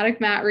for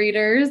Nomadic Matt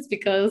readers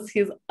because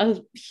he's a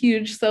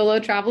huge solo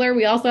traveler.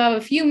 We also have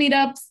a few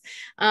meetups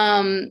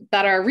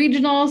that are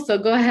regional. So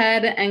go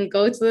ahead and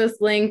go to this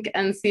link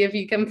and see if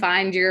you can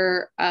find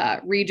your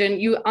region.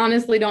 You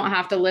honestly don't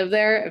have to live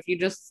there. If you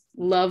just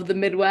love the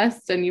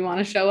Midwest and you want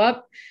to show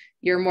up,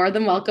 you're more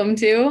than welcome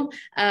to.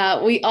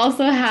 We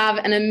also have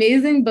an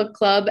amazing book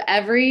club.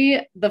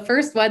 The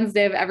first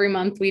Wednesday of every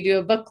month, we do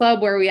a book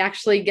club where we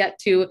actually get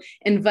to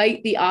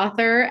invite the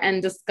author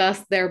and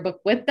discuss their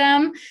book with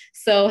them.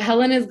 So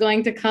Helen is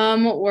going to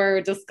come. We're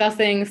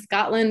discussing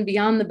Scotland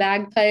Beyond the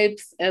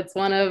Bagpipes. It's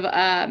one of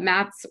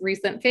Matt's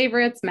recent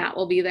favorites. Matt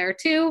will be there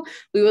too.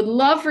 We would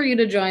love for you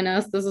to join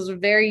us. This is a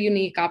very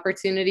unique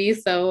opportunity.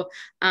 So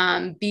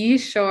be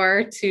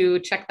sure to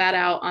check that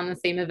out on the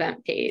same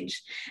event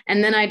page.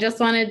 And then I just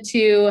wanted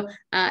to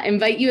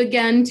invite you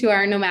again to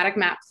our Nomadic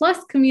Map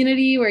Plus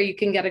community, where you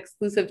can get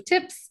exclusive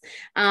tips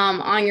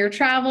on your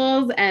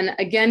travels. And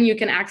again, you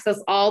can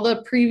access all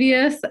the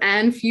previous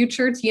and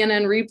future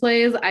TNN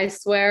replays. I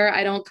swear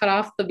I don't cut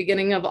off the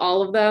beginning of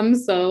all of them.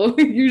 So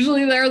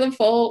usually they're the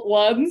full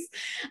ones.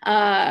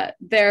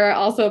 There are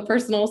also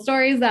personal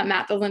stories that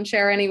Matt doesn't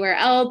share anywhere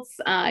else.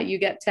 You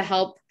get to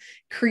help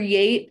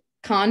create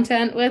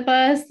content with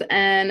us.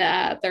 And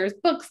there's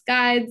books,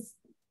 guides,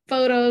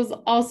 photos,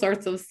 all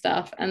sorts of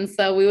stuff. And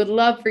so we would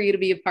love for you to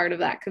be a part of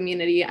that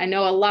community. I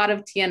know a lot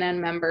of TNN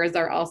members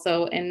are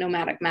also in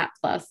Nomadic Map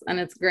Plus, and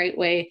it's a great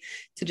way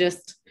to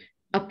just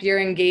up your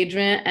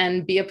engagement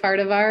and be a part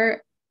of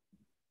our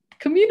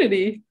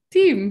community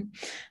team.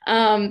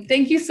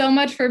 Thank you so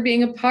much for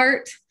being a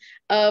part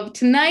of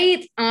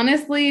tonight.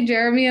 Honestly,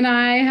 Jeremy and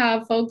I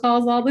have phone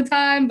calls all the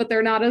time, but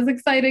they're not as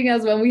exciting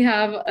as when we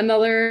have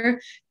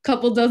another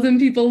couple dozen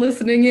people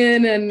listening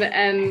in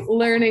and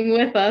learning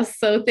with us.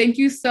 So thank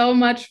you so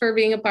much for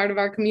being a part of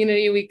our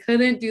community. We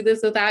couldn't do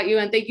this without you.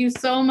 And thank you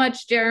so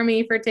much,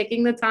 Jeremy, for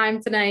taking the time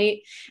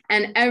tonight.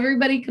 And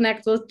everybody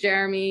connect with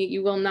Jeremy.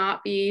 You will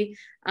not be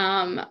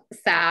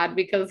sad,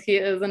 because he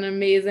is an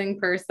amazing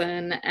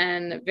person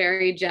and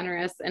very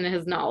generous in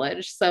his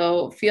knowledge.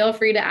 So feel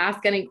free to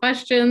ask any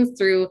questions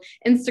through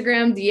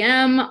Instagram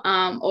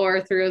DM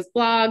or through his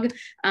blog.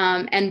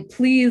 And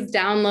please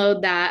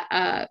download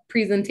that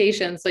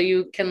presentation so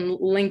you can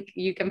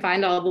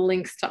find all the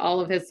links to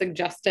all of his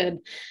suggested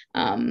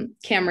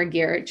camera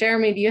gear.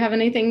 Jeremy, do you have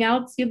anything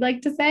else you'd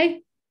like to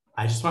say?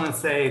 I just want to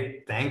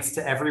say thanks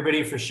to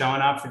everybody for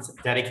showing up, for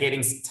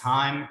dedicating some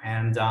time,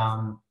 and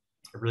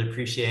I really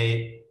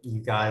appreciate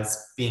you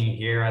guys being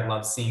here. I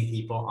love seeing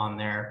people on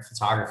their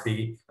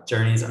photography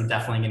journeys. I'm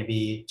definitely going to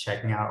be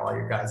checking out all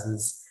your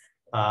guys's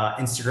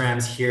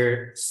Instagram's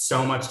here,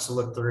 so much to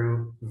look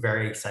through.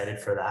 Very excited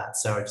for that.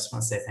 So I just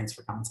want to say thanks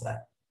for coming today.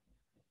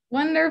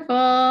 Wonderful.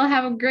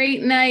 Have a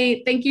great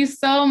night. Thank you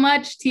so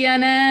much,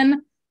 TNN.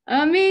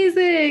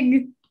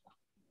 Amazing.